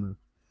first one?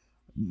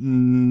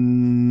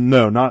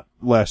 No, not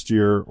last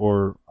year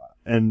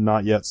and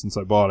not yet since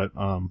I bought it.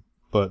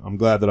 But I'm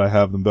glad that I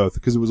have them both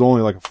because it was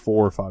only like a $4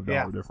 or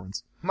 $5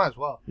 difference. Might as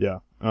well. Yeah.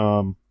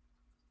 So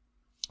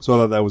I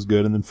thought that was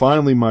good. And then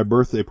finally my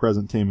birthday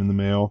present came in the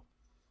mail.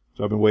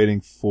 So I've been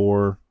waiting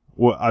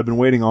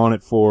on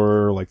it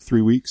for like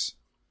 3 weeks.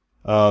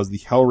 It was the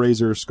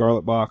Hellraiser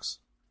Scarlet Box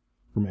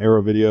from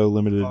Arrow Video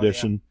Limited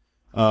Edition.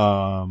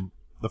 Yeah.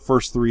 The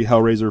first 3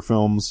 Hellraiser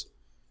films.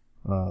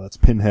 That's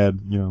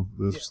Pinhead,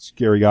 the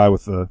scary guy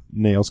with the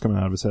nails coming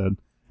out of his head.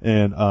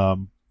 And,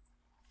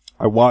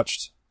 I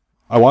watched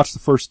the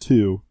first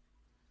 2.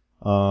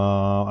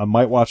 I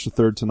might watch the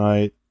third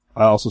tonight.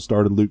 I also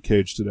started Luke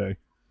Cage today.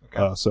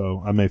 Okay.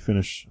 So I may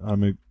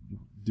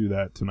do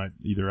that tonight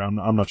either.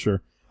 I'm not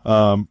sure.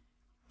 I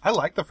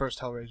like the first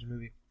Hellraiser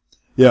movie.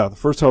 Yeah, the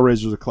first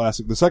Hellraiser is a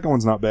classic. The second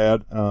one's not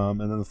bad.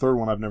 And then the third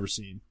one I've never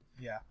seen.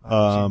 Yeah.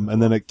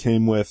 And then it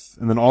came with,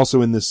 and then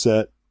also in this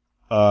set,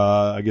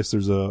 I guess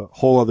there's a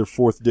whole other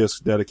 4th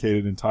disc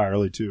dedicated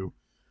entirely to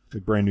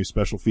like brand new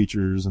special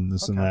features and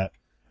this and that.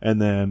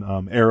 And then,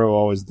 Arrow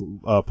always,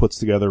 puts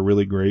together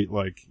really great,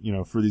 like,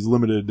 for these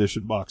limited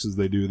edition boxes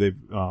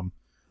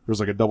there's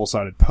like a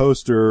double-sided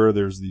poster,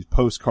 there's these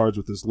postcards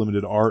with this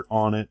limited art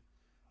on it.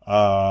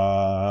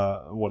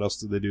 What else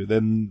did they do?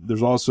 Then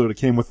there's also, it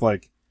came with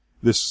like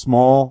this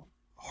small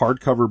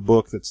hardcover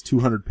book that's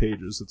 200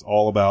 pages. It's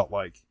all about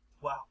like,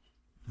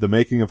 the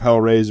making of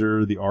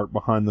Hellraiser, the art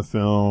behind the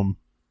film,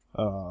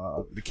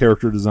 the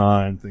character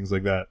design, things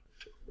like that.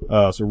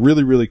 So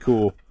really, really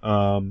cool.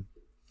 And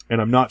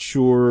I'm not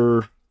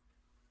sure,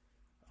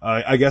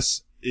 I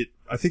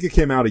think it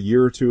came out a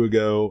year or 2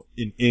 ago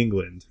in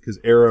England, because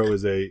Arrow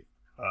is a,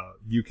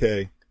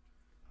 UK,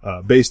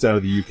 based out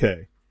of the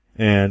UK.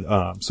 And,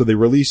 so they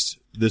released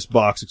this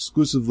box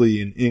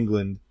exclusively in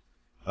England,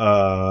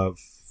 and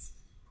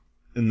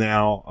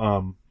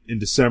now, in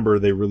December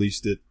they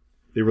released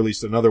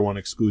another one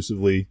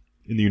exclusively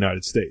in the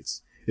United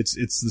States.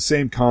 It's the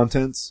same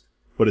contents,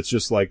 but it's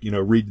just like,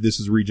 this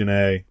is region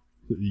A,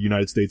 the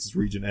United States is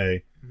region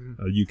A,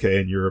 UK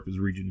and Europe is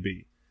region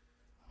B.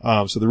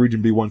 So the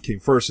region B one came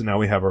first, and now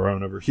we have our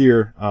own over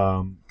here,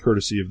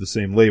 courtesy of the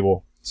same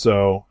label.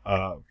 So,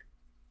 I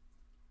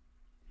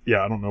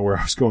don't know where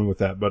I was going with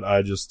that, but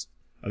I think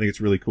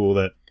it's really cool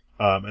that,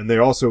 and they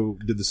also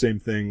did the same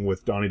thing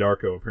with Donnie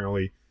Darko.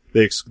 Apparently,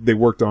 they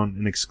worked on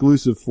an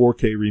exclusive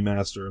 4K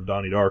remaster of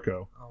Donnie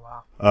Darko.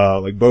 Oh, wow.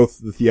 Like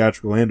both the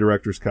theatrical and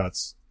director's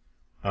cuts.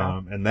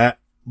 And that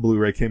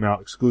Blu-ray came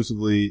out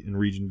exclusively in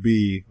region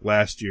B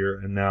last year,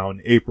 and now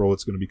in April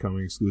it's going to be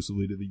coming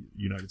exclusively to the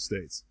United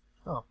States.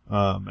 Oh.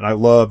 And I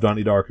love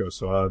Donnie Darko,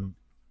 so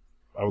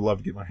I would love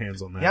to get my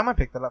hands on that. Yeah, I might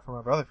pick that up for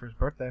my brother for his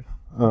birthday.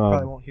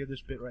 Probably won't hear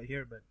this bit right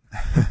here, but.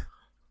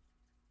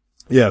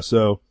 Yeah,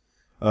 so,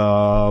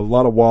 a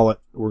lot of wallet.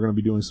 We're going to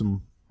be doing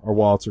our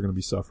wallets are going to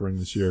be suffering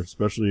this year,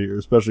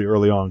 especially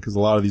early on, because a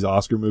lot of these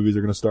Oscar movies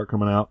are going to start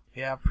coming out.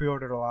 Yeah, I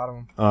pre-ordered a lot of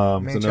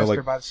them.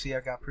 Manchester by the Sea, I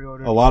got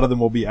pre-ordered. A lot of them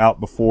will be out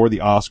before the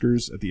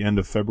Oscars at the end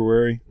of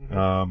February.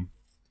 Mm-hmm.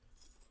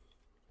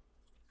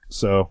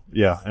 So,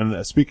 yeah,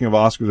 and speaking of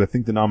Oscars, I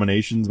think the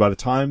nominations, by the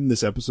time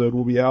this episode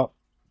will be out,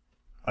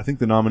 I think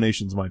the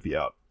nominations might be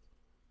out.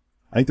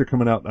 I think they're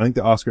coming out. I think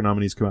the Oscar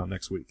nominees come out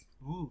next week.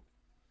 Ooh.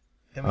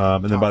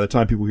 And then by the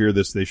time people hear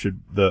this,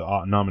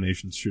 the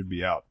nominations should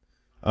be out.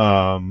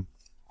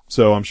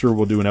 So I'm sure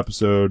we'll do an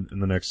episode in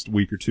the next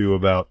week or two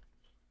about,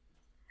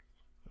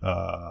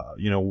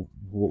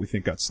 what we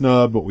think got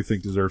snubbed, what we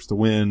think deserves to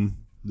win,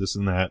 this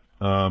and that.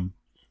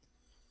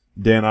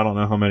 Dan, I don't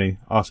know how many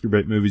Oscar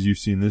bait movies you've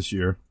seen this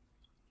year.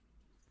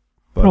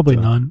 But, probably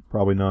none.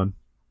 Probably none.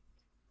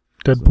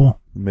 Deadpool. So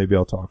maybe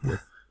I'll talk with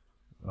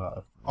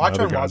I try other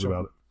to watch guys them.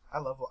 about it. I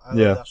love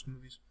the Oscar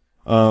movies.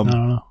 I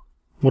don't know.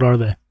 What are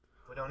they?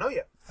 We don't know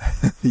yet.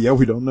 Yeah,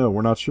 we don't know.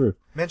 We're not sure.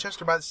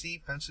 Manchester by the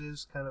Sea,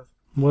 Fences, kind of.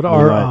 What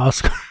are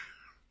Oscar?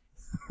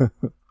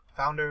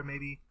 Founder,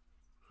 maybe. It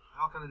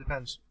all kind of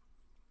depends.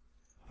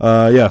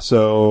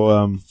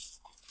 So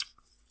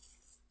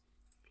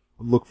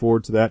look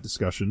forward to that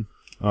discussion.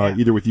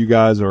 Either with you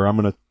guys or I'm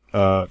going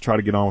to try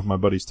to get on with my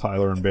buddies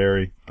Tyler and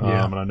Barry.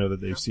 And I know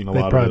that they've seen a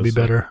lot of those. They'd probably be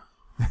better.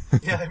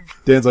 Yeah.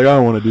 Dan's like, I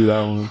don't want to do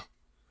that one.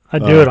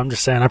 I'd do it. I'm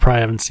just saying I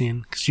probably haven't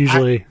seen, because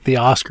usually the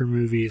Oscar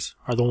movies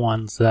are the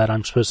ones that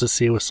I'm supposed to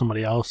see with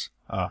somebody else.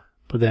 But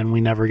then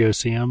we never go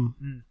see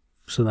them.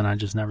 So then I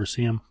just never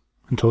see them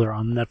until they're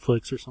on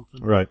Netflix or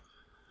something. Right.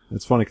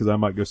 It's funny because I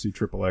might go see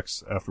Triple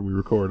X after we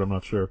record. I'm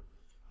not sure.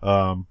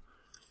 But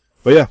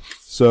yeah,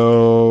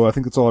 so I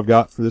think that's all I've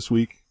got for this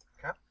week.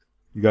 Okay.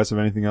 You guys have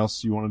anything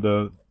else you wanted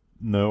to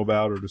know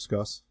about or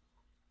discuss?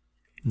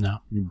 No.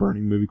 Any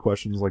burning movie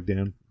questions like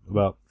Dan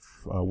about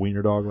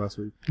Wiener Dog last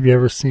week? Have you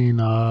ever seen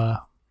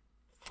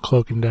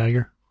Cloak and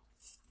Dagger?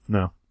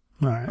 No.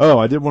 All right. Oh,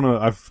 I did want to.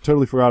 I've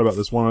totally forgot about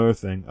this one other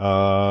thing.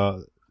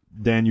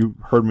 Dan, you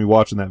heard me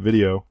watching that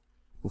video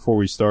before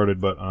we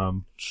started, but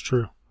it's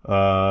true.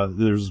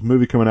 There's a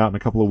movie coming out in a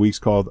couple of weeks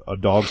called A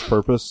Dog's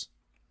Purpose.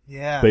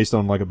 Yeah. Based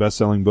on like a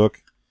best-selling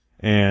book,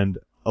 and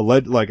I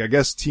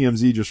guess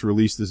TMZ just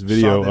released this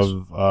video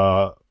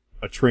of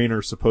a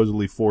trainer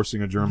supposedly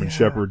forcing a German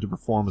Shepherd to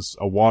perform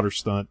a water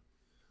stunt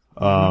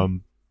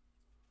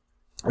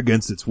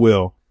against its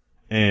will,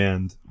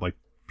 and like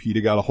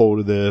PETA got a hold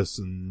of this,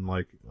 and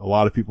like a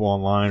lot of people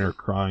online are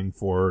crying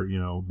for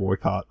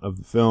boycott of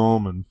the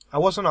film. And I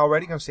wasn't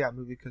already going to see that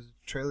movie because the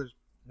trailers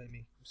made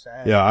me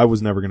sad. Yeah, I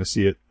was never going to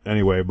see it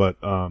anyway, but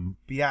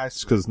yeah,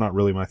 it's because it's not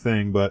really my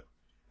thing. But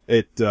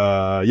I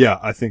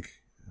think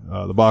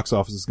the box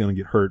office is going to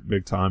get hurt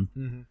big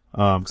time.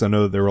 Because I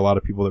know that there were a lot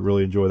of people that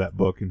really enjoy that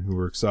book and who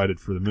were excited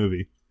for the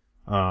movie,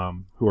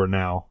 who are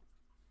now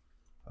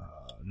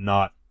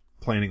not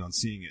planning on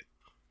seeing it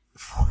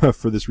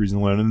for this reason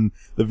alone. And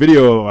the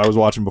video I was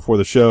watching before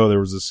the show, there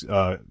was this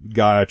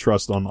guy I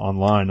trust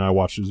online. I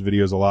watch his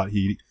videos a lot.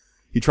 He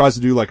tries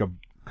to do like a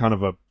kind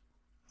of a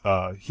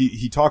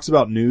he talks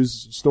about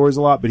news stories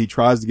a lot, but he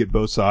tries to get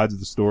both sides of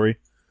the story,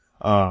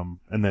 and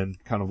then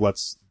kind of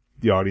lets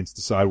the audience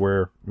decide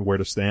where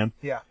to stand.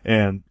 Yeah.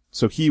 And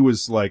so he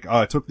was like,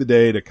 I took the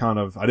day to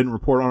I didn't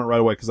report on it right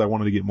away because I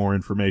wanted to get more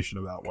information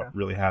about what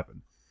really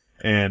happened.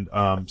 And,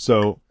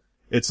 so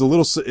it's a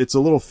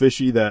little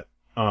fishy that,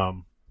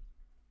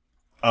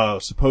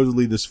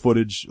 supposedly this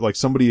footage, like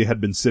somebody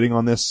had been sitting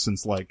on this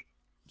since like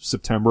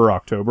September,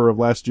 October of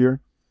last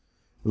year.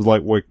 It was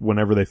like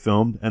whenever they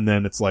filmed. And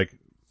then it's like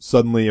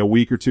suddenly a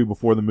week or two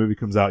before the movie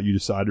comes out, you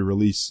decide to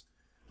release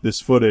this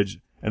footage.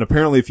 And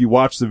apparently if you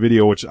watch the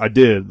video, which I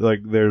did,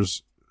 like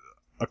there's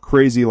a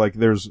crazy, like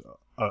there's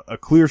a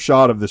clear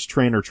shot of this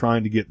trainer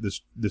trying to get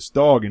this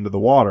dog into the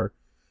water.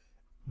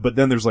 But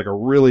then there's like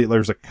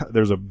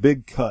there's a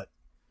big cut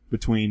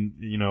between,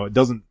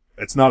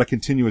 it's not a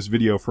continuous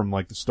video from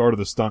like the start of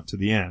the stunt to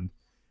the end.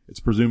 It's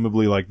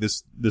presumably like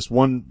this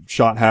one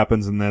shot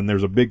happens and then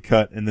there's a big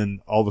cut and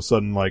then all of a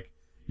sudden like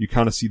you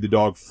kind of see the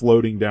dog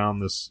floating down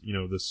this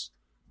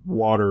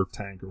water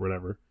tank or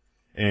whatever.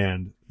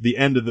 And the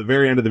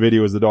very end of the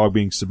video is the dog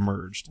being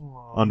submerged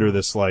under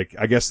this, like,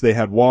 I guess they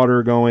had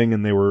water going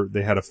and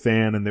they had a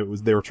fan and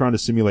they were trying to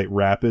simulate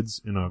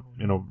rapids in a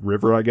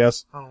river, I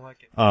guess. I don't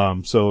like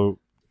it. So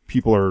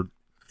people are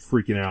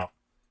freaking out.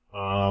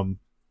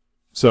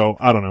 So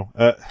I don't know.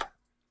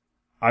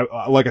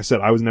 I like I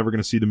said, I was never going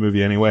to see the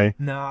movie anyway.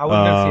 No, I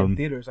wouldn't have seen it in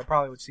theaters. I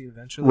probably would see it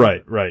eventually.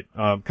 Right.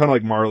 Kind of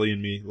like Marley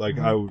and Me. Like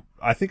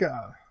I think I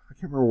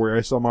can't remember where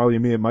I saw Marley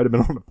and Me. It might have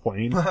been on a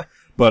plane,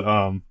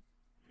 but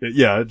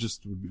it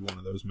just would be one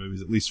of those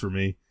movies, at least for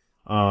me.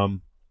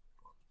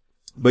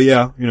 But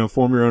yeah,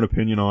 form your own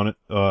opinion on it,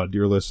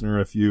 dear listener.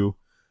 If you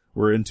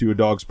were into A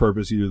Dog's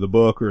Purpose, either the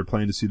book or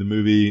planning to see the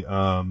movie,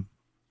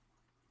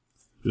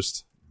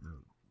 just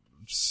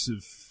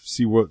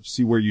see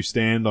where you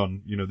stand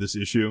on, this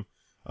issue.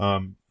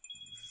 And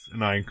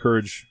I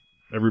encourage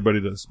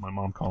everybody to, my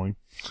mom calling,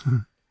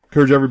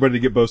 encourage everybody to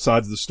get both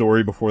sides of the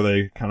story before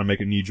they kind of make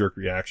a knee-jerk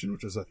reaction,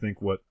 which is, I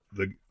think, what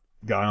the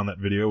guy on that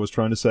video was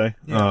trying to say.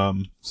 Yeah.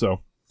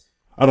 So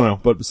I don't know,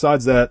 but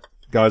besides that,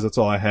 guys, that's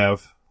all I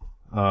have.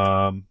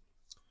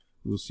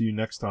 We'll see you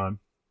next time.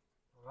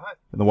 All right.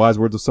 In the wise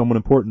words of someone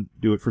important,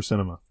 do it for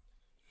cinema.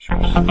 Sure.